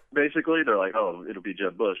want, basically. They're like, oh, it'll be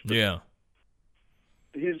Jeb Bush. But yeah.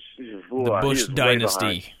 The Bush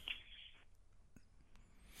dynasty.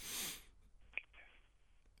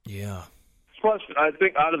 Yeah. Plus, I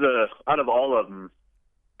think out of all of them,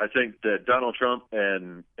 I think that Donald Trump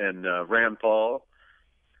and Rand Paul,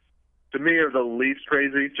 to me, are the least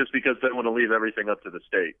crazy, just because they want to leave everything up to the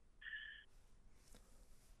state.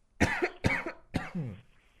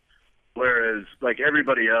 Whereas,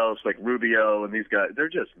 everybody else, like Rubio and these guys, they're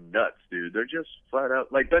just nuts, dude. They're just flat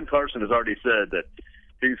out. Ben Carson has already said that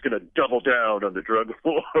he's going to double down on the drug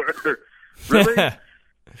war. Really?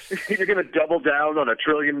 You're going to double down on $1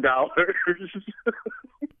 trillion?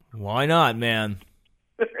 Why not, man?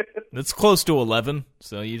 That's close to 11,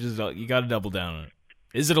 so you got to double down on it.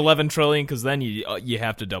 Is it 11 trillion? Because then you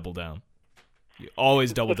have to double down. You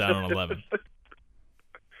always double down on 11.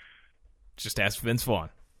 Just ask Vince Vaughn.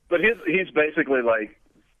 But he's basically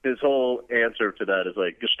his whole answer to that is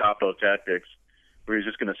Gestapo tactics, where he's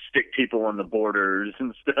just going to stick people on the borders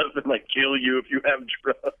and stuff and kill you if you have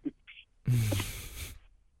drugs.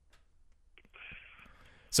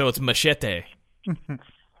 So it's Machete.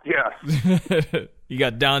 Yeah. You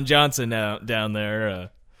got Don Johnson down there.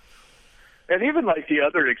 And even the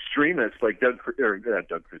other extremists,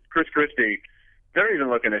 Chris Christie, they're even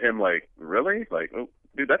looking at him really? Oh,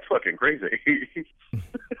 dude, that's fucking crazy.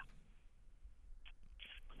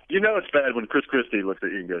 It's bad when Chris Christie looks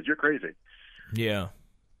at you and goes, you're crazy. Yeah.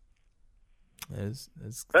 That's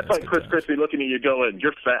like Chris Christie looking at you going,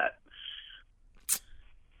 you're fat.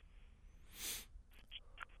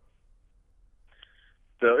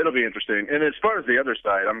 So it'll be interesting. And as far as the other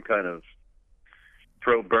side, I'm kind of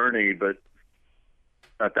pro Bernie, but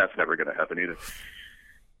that's never going to happen either.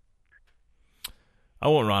 I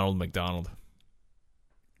want Ronald McDonald.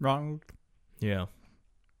 Ronald? Yeah.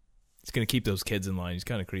 He's going to keep those kids in line. He's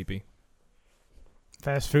kind of creepy.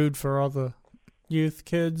 Fast food for all the youth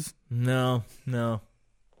kids? No.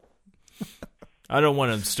 I don't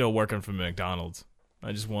want him still working for McDonald's.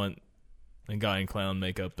 I just want a guy in clown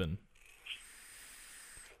makeup and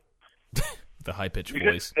the high-pitched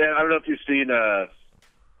voice. I don't know if you've seen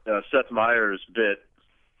Seth Meyers' bit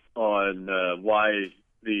on why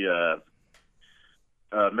the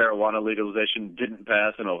marijuana legalization didn't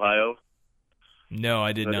pass in Ohio. No,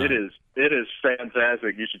 I did not. It is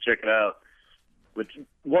fantastic. You should check it out. Which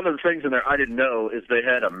one of the things in there I didn't know is they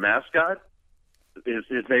had a mascot. His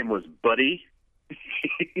name was Buddy.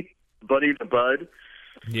 Buddy the Bud.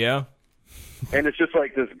 Yeah. And it's just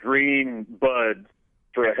this green bud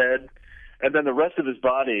for a head. And then the rest of his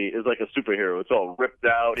body is like a superhero. It's all ripped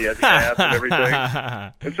out. He has abs and everything.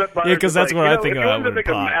 Yeah, because that's what I think of. If you wanted to make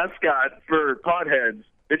a mascot for potheads,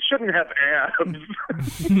 it shouldn't have abs.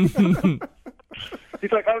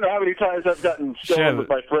 He's like, I don't know how many times I've gotten stoned with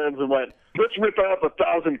my friends and went, let's rip out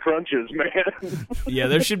 1,000 crunches, man. Yeah,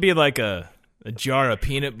 there should be a jar of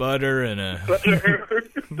peanut butter and a...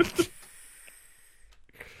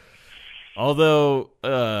 Although,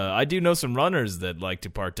 I do know some runners that like to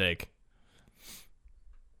partake.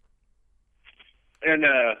 And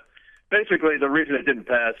basically, the reason it didn't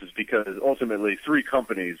pass is because ultimately 3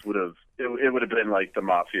 companies would have been like the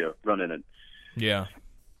mafia running it. Yeah.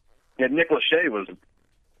 And Nick Lachey was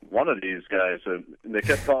one of these guys. So they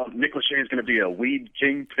kept calling Nick Lachey is going to be a weed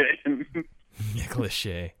kingpin. Nick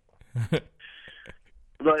Lachey.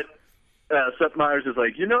 But Seth Meyers is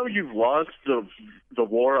like, you've lost the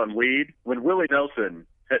war on weed when Willie Nelson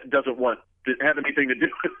doesn't want to have anything to do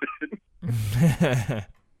with it.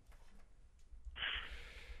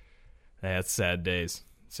 That's sad days.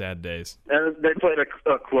 Sad days. And they played a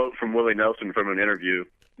quote from Willie Nelson from an interview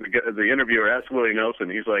the interviewer asks Willie Nelson,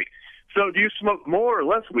 he's like, "So do you smoke more or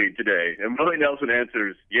less weed today?" And Willie Nelson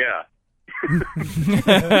answers, "Yeah."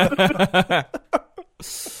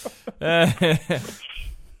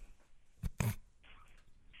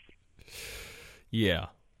 Yeah.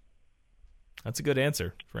 That's a good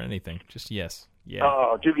answer for anything. Just yes. Yeah.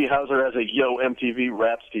 Oh, Doogie Howser has a Yo MTV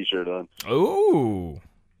Raps t-shirt on. Ooh.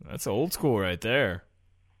 That's old school right there.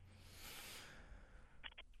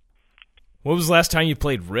 What was the last time you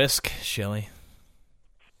played Risk, Shelly?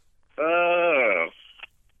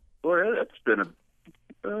 Boy, that's been a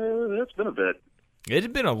bit. It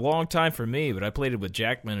had been a long time for me, but I played it with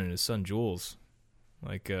Jackman and his son Jules,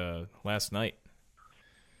 like last night.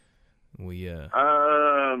 I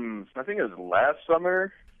think it was last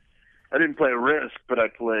summer. I didn't play Risk, but I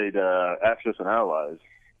played Axis and Allies.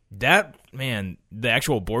 That, man, the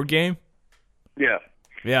actual board game? Yeah.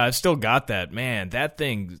 Yeah, I've still got that. Man, that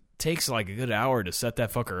thing takes like a good hour to set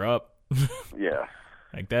that fucker up. Yeah.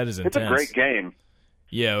 Like, that is intense. It's a great game.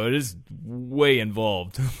 Yeah, it is way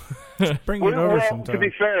involved. Bring it over sometime. To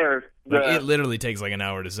be fair, it literally takes like an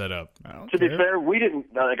hour to set up. To be fair, we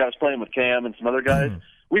didn't, like I was playing with Cam and some other guys,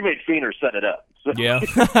 we made Feener set it up. So. Yeah.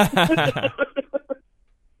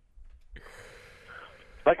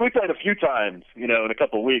 Like, we played a few times, in a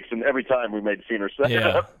couple of weeks, and every time we made Feener set it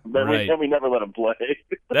up. But right. we never let him play.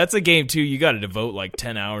 That's a game, too. You got to devote like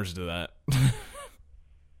 10 hours to that.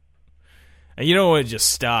 And you don't want to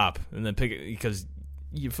just stop and then pick it, because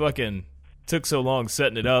you fucking took so long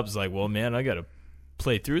setting it up. It's like, well, man, I got to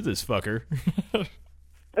play through this fucker. I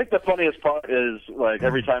think the funniest part is, like,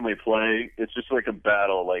 every time we play, it's just like a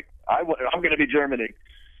battle. Like, I'm going to be Germany.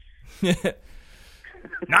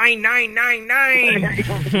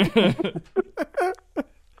 9999.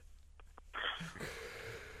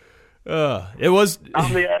 It was.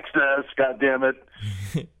 I'm the access. God damn it.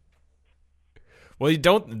 Well,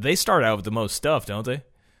 they start out with the most stuff, don't they?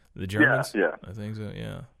 The Germans. Yeah. I think so.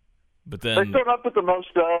 Yeah. But then they start off with the most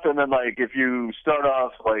stuff, and then, like, if you start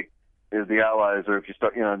off like as the Allies, or if you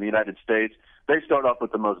start, in the United States, they start off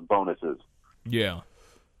with the most bonuses. Yeah.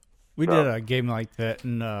 We did a game like that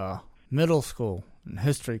in middle school in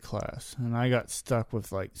history class, and I got stuck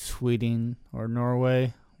with like Sweden or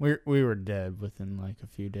Norway. We were dead within like a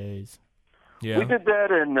few days. Yeah. We did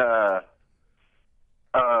that in.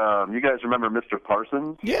 You guys remember Mr.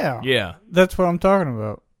 Parsons? Yeah. Yeah. That's what I'm talking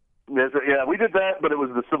about. Yeah, we did that, but it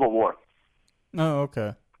was the Civil War. Oh,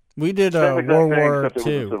 okay. We did World War II.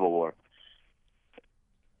 II. Civil War.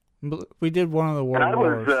 We did one of the World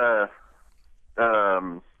Wars.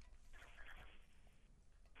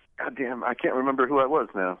 God damn, I can't remember who I was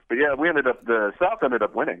now. But yeah, the South ended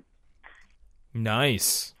up winning.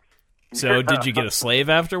 Nice. So did you get a slave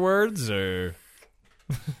afterwards, or?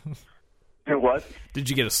 Do what? Did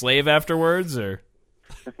you get a slave afterwards, or?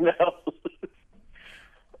 No.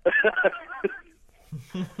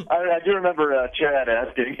 I do remember Chad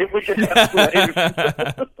asking if we could have slaves.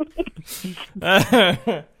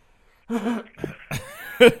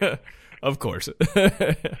 Of course.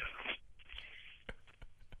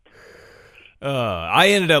 I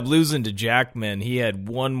ended up losing to Jackman. He had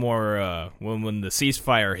one more, when the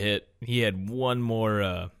ceasefire hit, he had one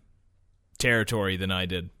more territory than I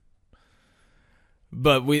did.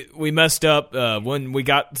 But we messed up when we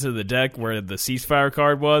got to the deck where the ceasefire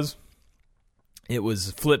card was. It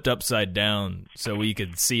was flipped upside down, so we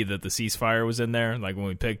could see that the ceasefire was in there, like when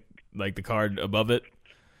we picked like the card above it.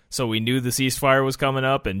 So we knew the ceasefire was coming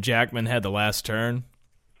up, and Jackman had the last turn.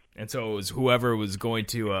 And so it was whoever was going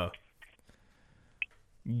to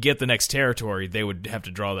get the next territory, they would have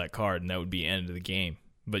to draw that card, and that would be the end of the game.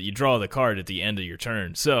 But you draw the card at the end of your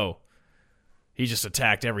turn. So he just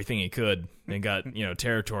attacked everything he could and got,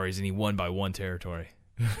 territories, and he won by one territory.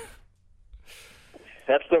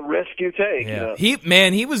 That's the risk you take. Yeah.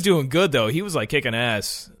 He was doing good, though. He was, like, kicking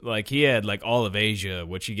ass. Like, he had, like, all of Asia,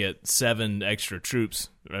 which you get 7 extra troops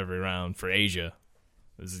every round for Asia.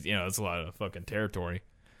 It's a lot of fucking territory.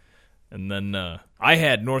 And then I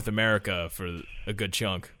had North America for a good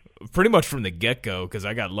chunk. Pretty much from the get-go, because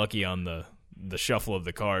I got lucky on the shuffle of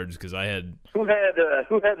the cards, because I had... Who had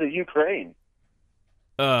the Ukraine?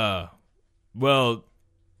 Well,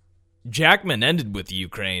 Jackman ended with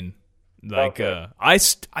Ukraine. Like, okay. I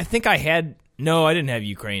think I had... No, I didn't have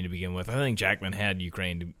Ukraine to begin with. I think Jackman had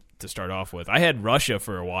Ukraine to start off with. I had Russia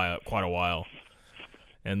for quite a while.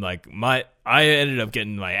 And, like, I ended up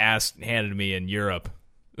getting my ass handed to me in Europe.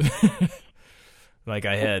 Like,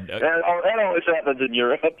 I had... that always happens in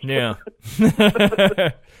Europe. Yeah.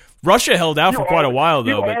 Russia held out for quite a while,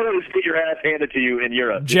 though. You always get your ass handed to you in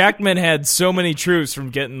Europe. Jackman had so many troops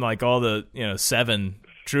from getting, like, all the, 7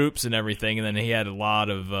 troops and everything, and then he had a lot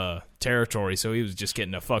of territory, so he was just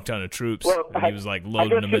getting a fuck ton of troops. Well, and he was like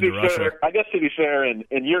loading them into Russia. I guess to be fair, in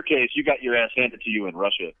your case, you got your ass handed to you in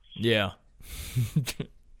Russia. Yeah.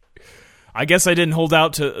 I guess I didn't hold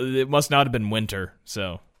out to. It must not have been winter,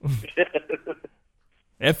 so.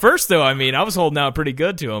 At first, though, I mean, I was holding out pretty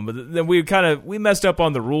good to him, but then we messed up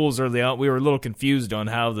on the rules early on. We were a little confused on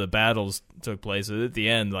how the battles took place. At the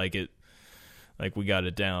end, we got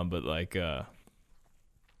it down, but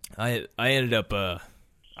I ended up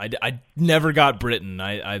I never got Britain.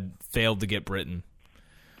 I failed to get Britain.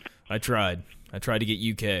 I tried to get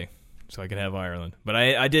UK so I could have Ireland, but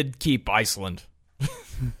I did keep Iceland.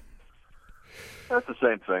 That's the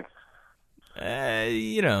same thing.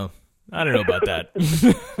 I don't know about that.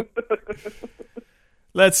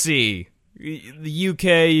 Let's see. The UK,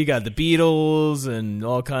 you got the Beatles and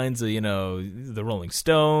all kinds of, the Rolling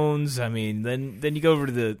Stones. I mean, then you go over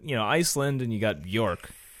to the, Iceland and you got Bjork.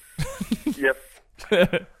 Yep.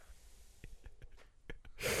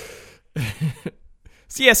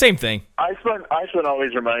 So yeah, same thing. Iceland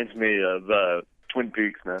always reminds me of Twin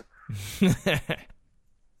Peaks, man.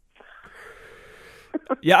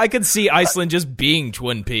 Yeah, I could see Iceland just being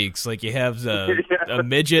Twin Peaks. Like you have a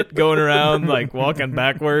midget going around, like walking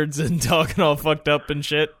backwards and talking all fucked up and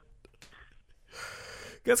shit.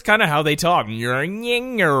 That's kind of how they talk. I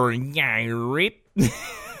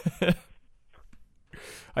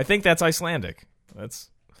think that's Icelandic.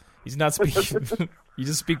 He's not speaking. You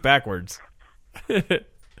just speak backwards.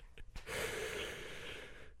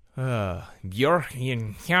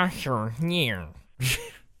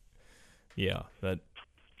 Yeah,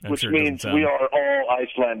 which means we are all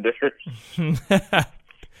Icelanders.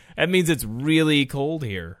 That means it's really cold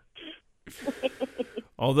here.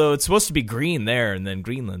 Although it's supposed to be green there, and then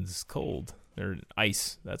Greenland's cold. Or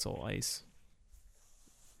ice. That's all ice.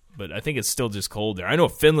 But I think it's still just cold there. I know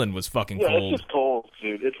Finland was fucking cold. Yeah, it's just cold,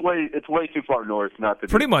 dude. It's way too far north not to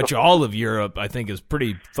pretty much all of Europe, I think, is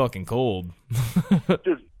pretty fucking cold.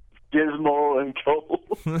 Just dismal and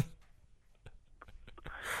cold.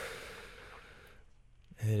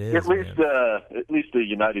 It is, at least the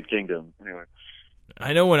United Kingdom. Anyway,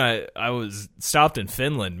 I know when I was stopped in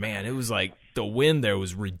Finland, man, it was like the wind there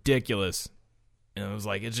was ridiculous, and it was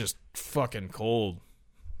like it's just fucking cold.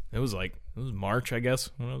 It was March, I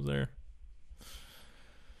guess, when I was there.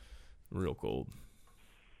 Real cold.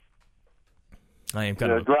 I am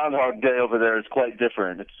kind of Groundhog Day over there is quite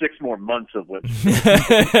different. It's 6 more months of winter.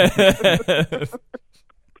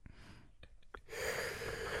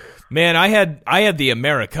 Man, I had the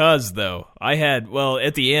Americas though.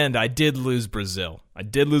 At the end I did lose Brazil. I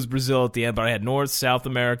did lose Brazil at the end, but I had North, South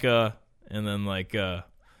America, and then I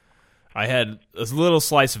had a little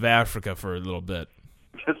slice of Africa for a little bit.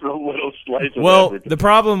 Just a little slice of everything. The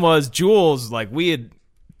problem was Jules, we had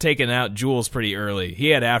taken out Jules pretty early. He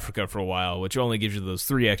had Africa for a while, which only gives you those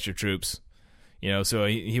 3 extra troops. So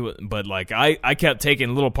I kept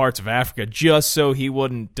taking little parts of Africa just so he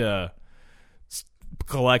wouldn't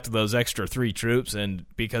collect those extra 3 troops, and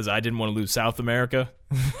because I didn't want to lose South America,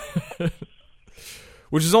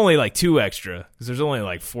 which is only 2 extra because there's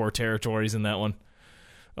only 4 territories in that one.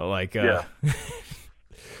 Yeah.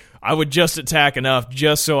 I would just attack enough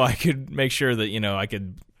just so I could make sure that I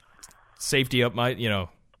could safety up my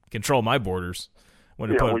control my borders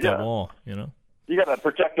when I put up that wall. You got to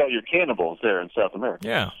protect all your cannibals there in South America.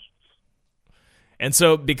 Yeah. And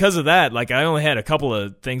so because of that, I only had a couple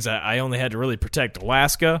of things. I only had to really protect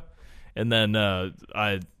Alaska, and then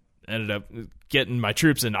I ended up getting my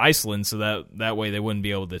troops in Iceland so that way they wouldn't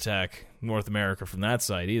be able to attack North America from that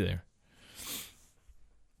side either.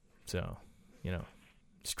 So,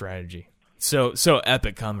 strategy. So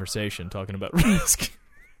epic conversation talking about Risk.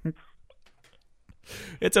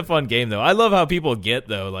 It's a fun game, though. I love how people get,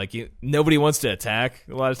 though. Nobody wants to attack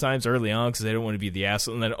a lot of times early on because they don't want to be the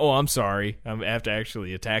asshole. And then, I'm sorry, I have to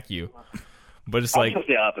actually attack you. But it's just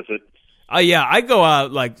the opposite. Yeah, I go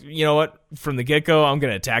out you know what? From the get-go, I'm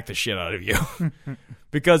going to attack the shit out of you.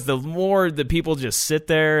 Because the more the people just sit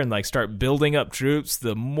there and start building up troops,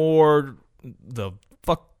 the more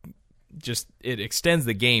it extends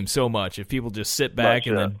the game so much. If people just sit back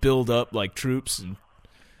and then build up troops and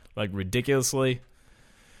ridiculously.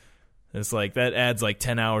 It's that adds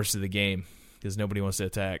 10 hours to the game because nobody wants to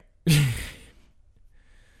attack.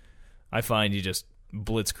 I find you just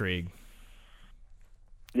blitzkrieg.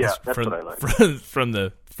 Yeah, that's what I like. From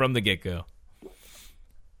the get-go.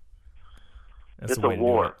 It's a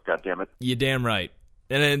war, goddammit. You're damn right.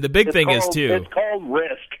 And then the big thing is, too... It's called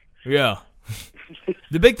Risk. Yeah.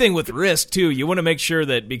 The big thing with Risk, too, you want to make sure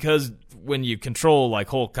that because when you control,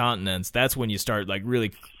 whole continents, that's when you start,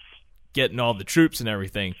 really getting all the troops and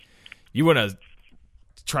everything, you want to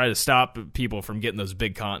try to stop people from getting those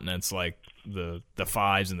big continents like the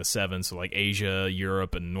 5s and the 7s, so like Asia,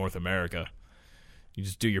 Europe, and North America. You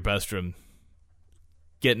just do your best from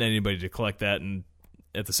getting anybody to collect that, and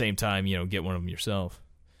at the same time, get one of them yourself.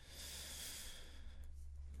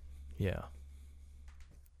 Yeah.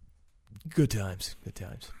 Good times. Good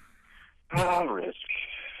times. Risk.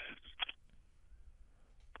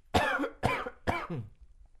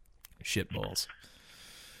 Shitballs.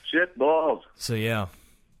 Shitballs. So, yeah.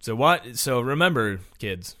 So remember,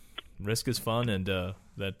 kids, Risk is fun, and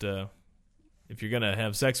that if you're going to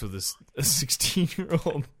have sex with a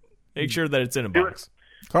 16-year-old, make sure that it's in a box.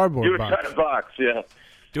 Cardboard box. Do it inside a box, yeah.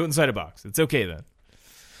 Do it inside a box. It's okay then.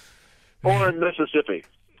 Or in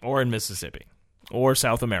Mississippi. Or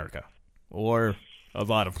South America. Or a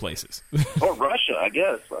lot of places. Or Russia, I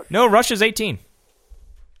guess. No, Russia's 18.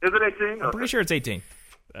 Is it 18? I'm pretty sure it's 18.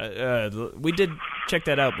 We did check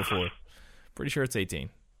that out before. Pretty sure it's 18.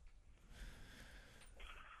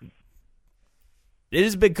 It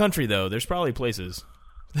is a big country, though. There's probably places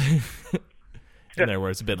in there where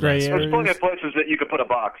it's a bit less. There's plenty of places that you could put a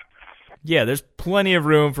box. Yeah, there's plenty of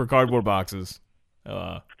room for cardboard boxes.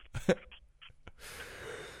 Yeah.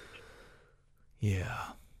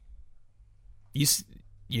 You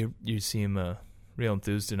seem real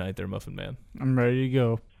enthused tonight there, Muffin Man. I'm ready to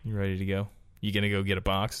go. You ready to go? You gonna go get a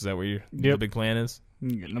box? Is that what the big plan is?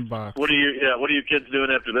 I'm getting a box. What are you kids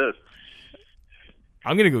doing after this?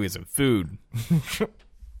 I'm gonna go get some food.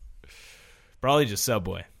 Probably just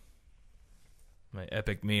Subway. My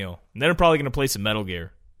epic meal. And then I'm probably gonna play some Metal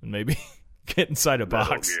Gear and maybe get inside a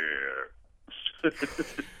box. Metal Gear.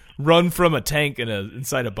 Run from a tank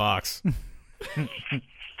inside a box.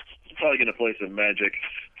 Probably gonna play some Magic.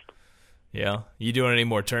 Yeah. You doing any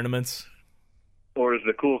more tournaments? Or as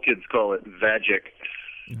the cool kids call it, Vagic.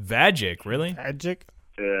 Vagic, really? Vagic?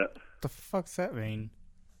 Yeah. What the fuck's that mean?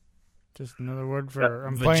 Just another word for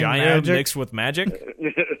I'm vagina playing Magic? Mixed with magic?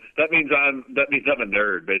 that means I'm a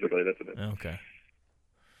nerd, basically. That's what it is. Okay.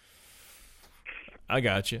 I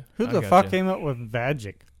got you. Who the fuck came up with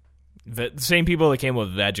Vagic? The same people that came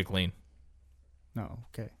with Vagiclean. No,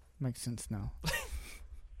 okay. Makes sense now.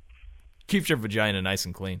 Keeps your vagina nice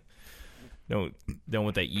and clean. Don't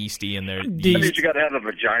want that yeasty in there. That means you got to have a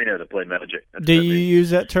vagina to play Magic. Do you use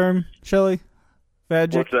that term, Shelly?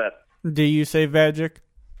 Vagic? What's that? Do you say Vagic?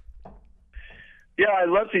 Yeah, I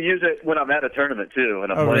love to use it when I'm at a tournament, too,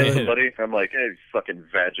 and I'm playing somebody. I'm like, hey, fucking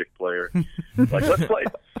Vagic player. Like, let's play.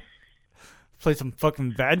 Play some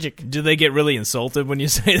fucking Vagic. Do they get really insulted when you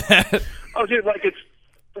say that? Oh, dude, like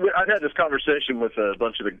I've had this conversation with a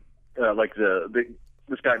bunch of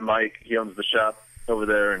this guy Mike. He owns the shop over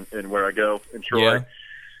there in where I go in Troy. Yeah.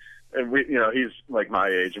 And he's like my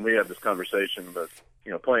age, and we have this conversation about,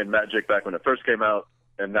 playing Magic back when it first came out,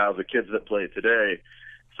 and now the kids that play today,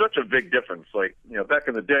 such a big difference. Like, back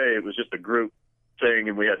in the day, it was just a group thing,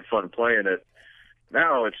 and we had fun playing it.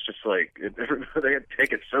 Now it's just like they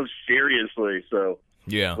take it so seriously. So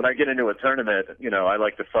yeah, when I get into a tournament, I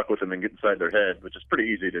like to fuck with them and get inside their head, which is pretty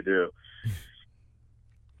easy to do.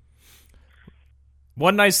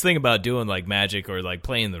 One nice thing about doing like Magic or like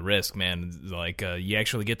playing the Risk, man, like you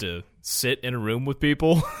actually get to sit in a room with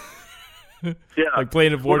people. Yeah, like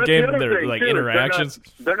playing a board game. Their like interactions.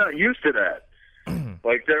 They're not used to that.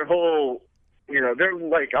 Like their whole, they're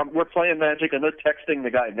like, we're playing Magic and they're texting the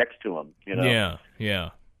guy next to them. Yeah.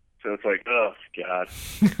 So it's like, oh God.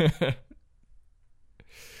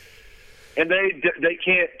 And they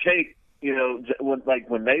can't take,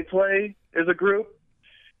 when they play as a group,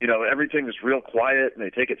 everything is real quiet and they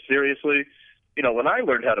take it seriously. When I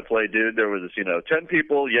learned how to play, dude, there was 10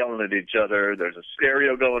 people yelling at each other. There's a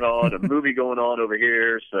stereo going on, a movie going on over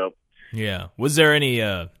here. So yeah, was there any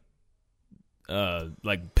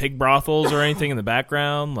like pig brothels or anything in the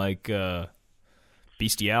background, like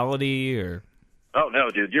bestiality or? Oh no,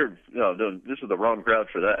 dude, this is the wrong crowd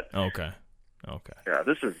for that. Okay. Yeah,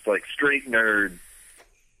 this is like straight nerd.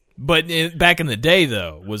 But back in the day,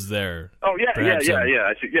 though, was there? Oh yeah.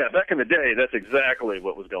 Back in the day, that's exactly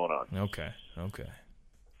what was going on. Okay.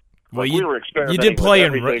 Well, we were experimenting.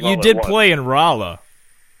 You did play in Rolla.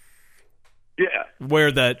 Yeah,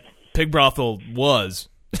 where that pig brothel was.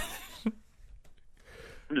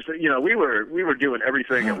 Just, we were doing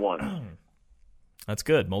everything at once. That's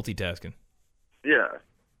good, multitasking. Yeah,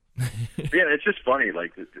 yeah. It's just funny.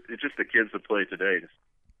 Like it's just the kids that play today.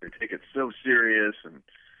 They take it so serious and.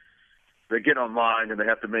 They get online and they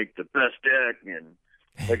have to make the best deck, and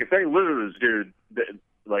like if they lose, dude,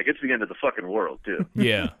 like it's the end of the fucking world, too.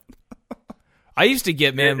 Yeah. I used to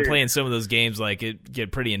get, man, playing some of those games, like, it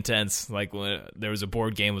get pretty intense. Like, when there was a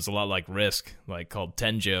board game that was a lot like Risk, like, called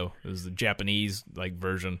Tenjo. It was the Japanese, like,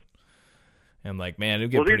 version. And, like, man, it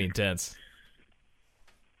would get pretty intense.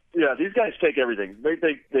 Yeah, these guys take everything. They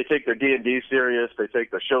take their D&D serious. They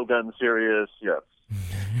take the Shogun serious. Yeah.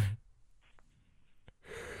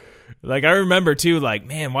 Like, I remember, too, like,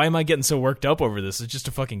 man, why am I getting so worked up over this? It's just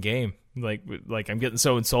a fucking game. Like I'm getting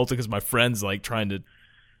so insulted because my friend's, like, trying to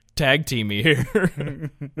tag team me here.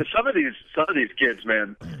 Some of these kids,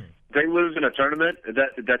 man, they lose in a tournament.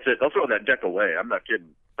 That's it. They'll throw that deck away. I'm not kidding.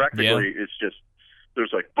 Practically, It's just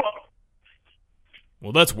there's like, fuck.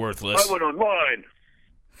 Well, that's worthless. I went on mine.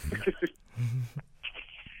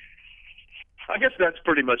 I guess that's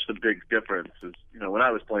pretty much the big difference. Is when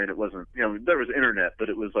I was playing, it wasn't there was internet, but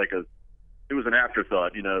it was like it was an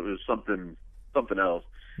afterthought. It was something else.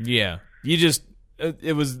 Yeah,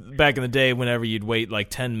 it was back in the day whenever you'd wait like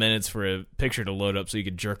 10 minutes for a picture to load up so you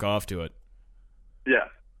could jerk off to it. Yeah.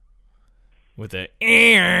 With it.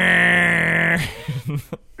 And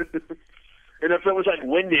if it was like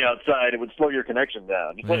windy outside, it would slow your connection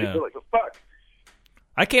down. You'd feel like, fuck.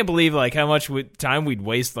 I can't believe like how much time we'd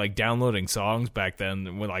waste like downloading songs back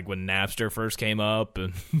then when Napster first came up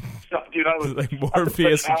and dude, I was like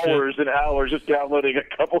Morpheus hours and hours just downloading a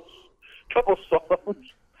couple songs.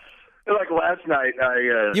 And like last night,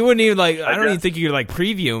 you wouldn't even like. I don't even think you could like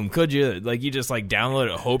preview them, could you? Like you just like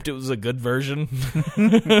download it, hoped it was a good version.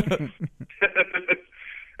 Dude,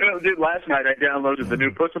 last night I downloaded the new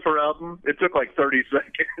Pussifer album. It took like 30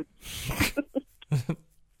 seconds.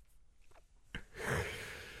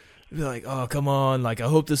 Be like, oh come on! Like I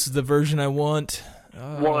hope this is the version I want.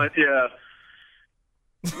 Yeah.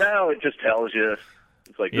 Now it just tells you.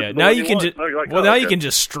 It's like now you can just you can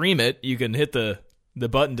just stream it. You can hit the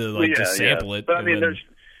button to like just sample it. But I mean, there's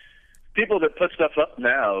people that put stuff up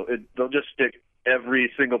now. They'll just stick every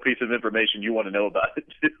single piece of information you want to know about it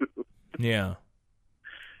too. Yeah.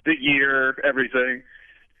 The year, everything.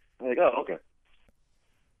 I'm like, oh, okay.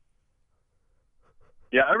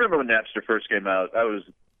 Yeah, I remember when Napster first came out. I was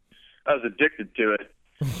addicted to it.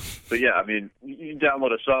 But yeah, I mean, you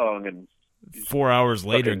download a song and 4 hours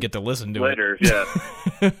later get to listen to it. Later, yeah.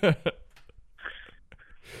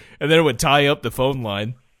 And then it would tie up the phone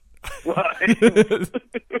line. Why?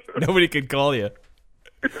 Nobody could call you.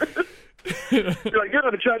 You're like,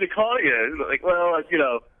 I tried to call you. Like, well,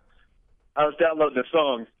 I was downloading a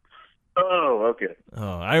song. Oh, okay.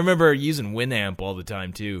 Oh, I remember using Winamp all the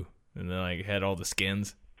time too, and then I had all the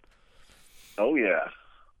skins. Oh yeah.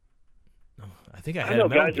 I think I had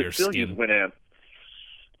Metal Gear still skin. Use Winamp.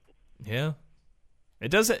 Yeah, it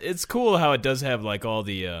does. It's cool how it does have like all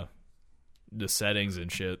the settings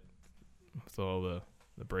and shit. With all the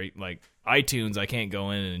break, like iTunes, I can't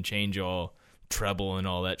go in and change all treble and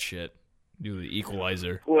all that shit. Do the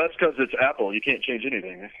equalizer. Well, that's because it's Apple. You can't change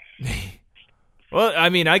anything. Well, I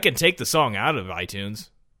mean, I can take the song out of iTunes.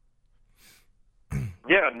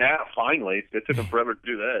 Yeah, now finally, it took them forever to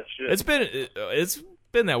do that. Shit. It's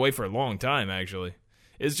been that way for a long time, actually.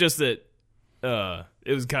 It's just that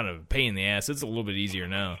it was kind of a pain in the ass. It's a little bit easier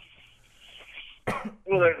now.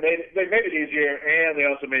 Well, they made it easier, and they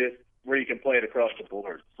also made it where you can play it across the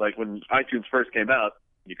board. Like when iTunes first came out,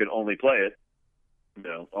 you could only play it,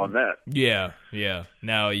 on that. Yeah.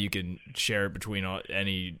 Now you can share it between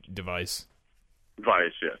any device.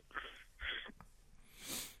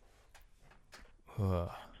 Yeah.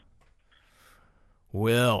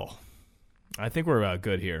 Well, I think we're about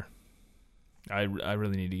good here. I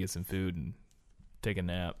really need to get some food and take a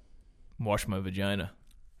nap. Wash my vagina.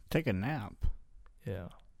 Take a nap? Yeah.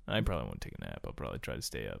 I probably won't take a nap. I'll probably try to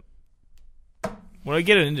stay up. When I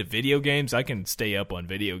get into video games, I can stay up on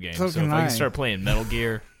video games. So if I can start playing Metal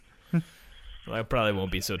Gear, I probably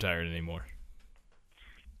won't be so tired anymore.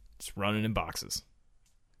 Just running in boxes.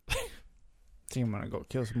 I think I'm going to go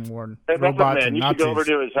kill some more robots and Nazis. You should go over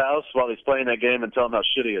to his house while he's playing that game and tell him how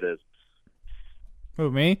shitty it is.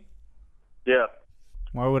 Who, me? Yeah.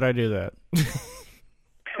 Why would I do that?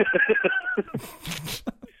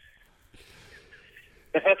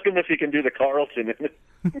 Ask him if he can do the Carlton.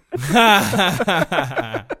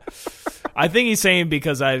 I think he's saying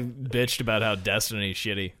because I bitched about how Destiny's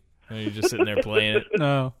shitty. And you're just sitting there playing it.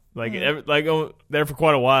 No. There for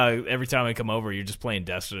quite a while, every time I come over, you're just playing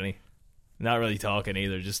Destiny. Not really talking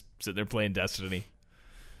either, just sitting there playing Destiny.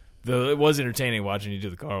 Though it was entertaining watching you do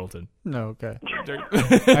the Carlton. No, okay.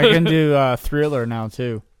 I can do Thriller now,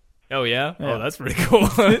 too. Oh, yeah? Oh, that's pretty cool.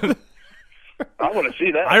 I want to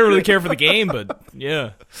see that. I don't really care for the game, but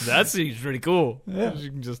yeah, that seems pretty cool. Yeah.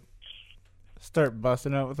 You can just start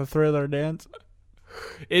busting out with a Thriller dance.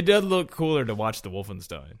 It does look cooler to watch the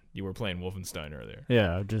Wolfenstein. You were playing Wolfenstein earlier.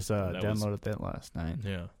 Yeah, I just downloaded that last night.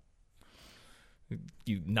 Yeah.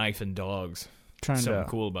 You knifing dogs. Trying Something to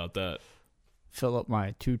cool about that. fill up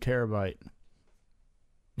my 2 terabyte.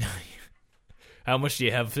 How much do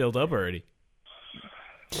you have filled up already?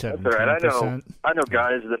 17%. That's all right. I know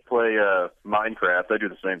guys that play Minecraft. They do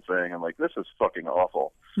the same thing. I'm like, this is fucking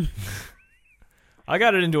awful. I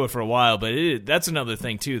got into it for a while, but that's another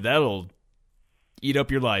thing too. That'll eat up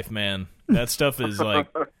your life, man. That stuff is like,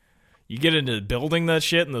 you get into building that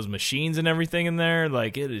shit and those machines and everything in there,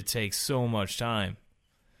 like it takes so much time.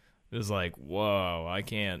 It's like, whoa, I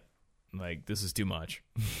can't, like, this is too much.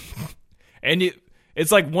 And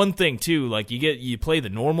it's like one thing too, like you play the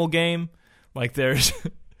normal game, like there's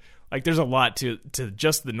there's a lot to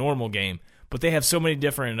just the normal game, but they have so many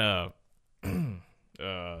different not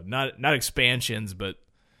expansions, but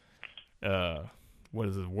what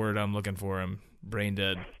is the word I'm looking for? I'm brain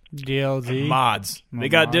dead. DLC mods. They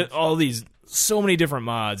got all these, so many different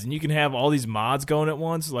mods, and you can have all these mods going at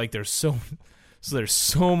once. Like there's so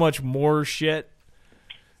much more shit.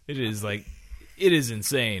 It is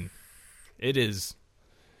insane. It is.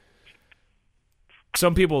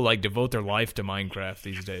 Some people like devote their life to Minecraft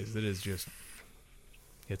these days. It is just,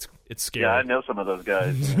 it's scary. Yeah, I know some of those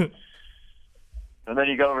guys. And then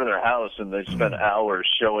you go over to their house and they spend hours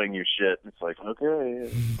showing you shit. It's like, okay.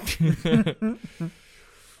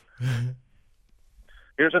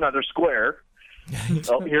 Here's another square.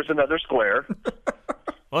 Oh, here's another square.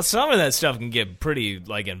 Well, some of that stuff can get pretty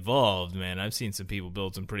involved, man. I've seen some people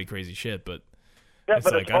build some pretty crazy shit, but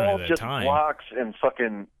it's all just blocks and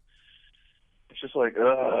fucking. It's just like,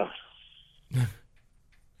 ugh.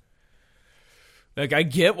 Like, I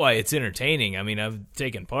get why it's entertaining. I mean, I've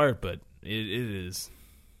taken part, but it's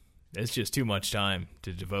just too much time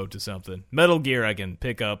to devote to something. Metal Gear I can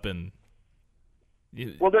pick up and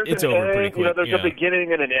it's over end, pretty quick. There's a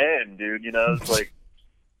beginning and an end, dude. It's like,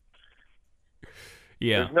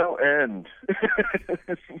 yeah, there's no end.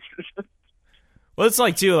 Well, it's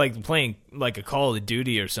like too, like playing like a Call of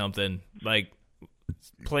Duty or something, like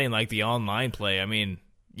playing like the online play. I mean,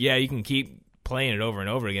 yeah, you can keep playing it over and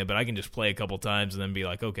over again, but I can just play a couple times and then be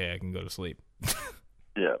like, okay, I can go to sleep.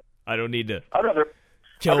 Yeah. I don't need to I'd rather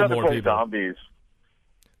more play people. Zombies.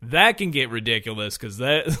 That can get ridiculous because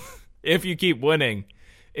that if you keep winning,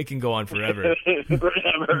 it can go on forever.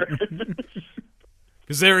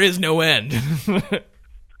 Because there is no end.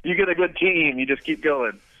 You get a good team, you just keep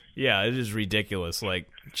going. Yeah, it is ridiculous. Like,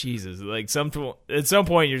 Jesus. Like, at some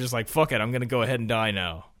point, you're just like, fuck it, I'm going to go ahead and die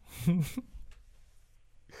now.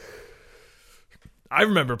 I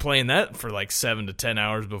remember playing that for like 7 to 10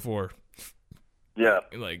 hours before. Yeah.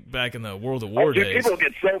 Like, back in the World of War days. People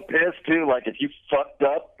get so pissed, too, like, if you fucked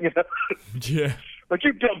up, Yeah. Like,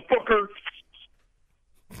 you dumb fucker.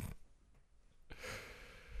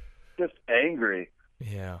 Just angry.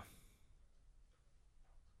 Yeah.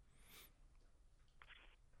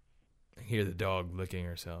 I hear the dog licking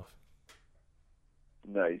herself.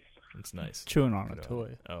 Nice. It's nice. Chewing on a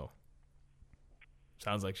toy. Oh.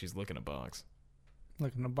 Sounds like she's licking a box.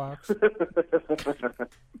 Licking a box?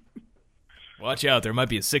 Watch out, there might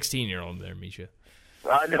be a 16-year-old there, Misha.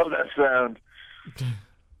 I know that sound.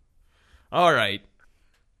 All right.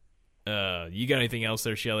 You got anything else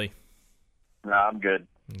there, Shelly? Nah, I'm good.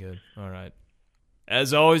 Good. All right.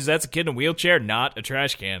 As always, that's a kid in a wheelchair, not a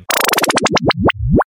trash can.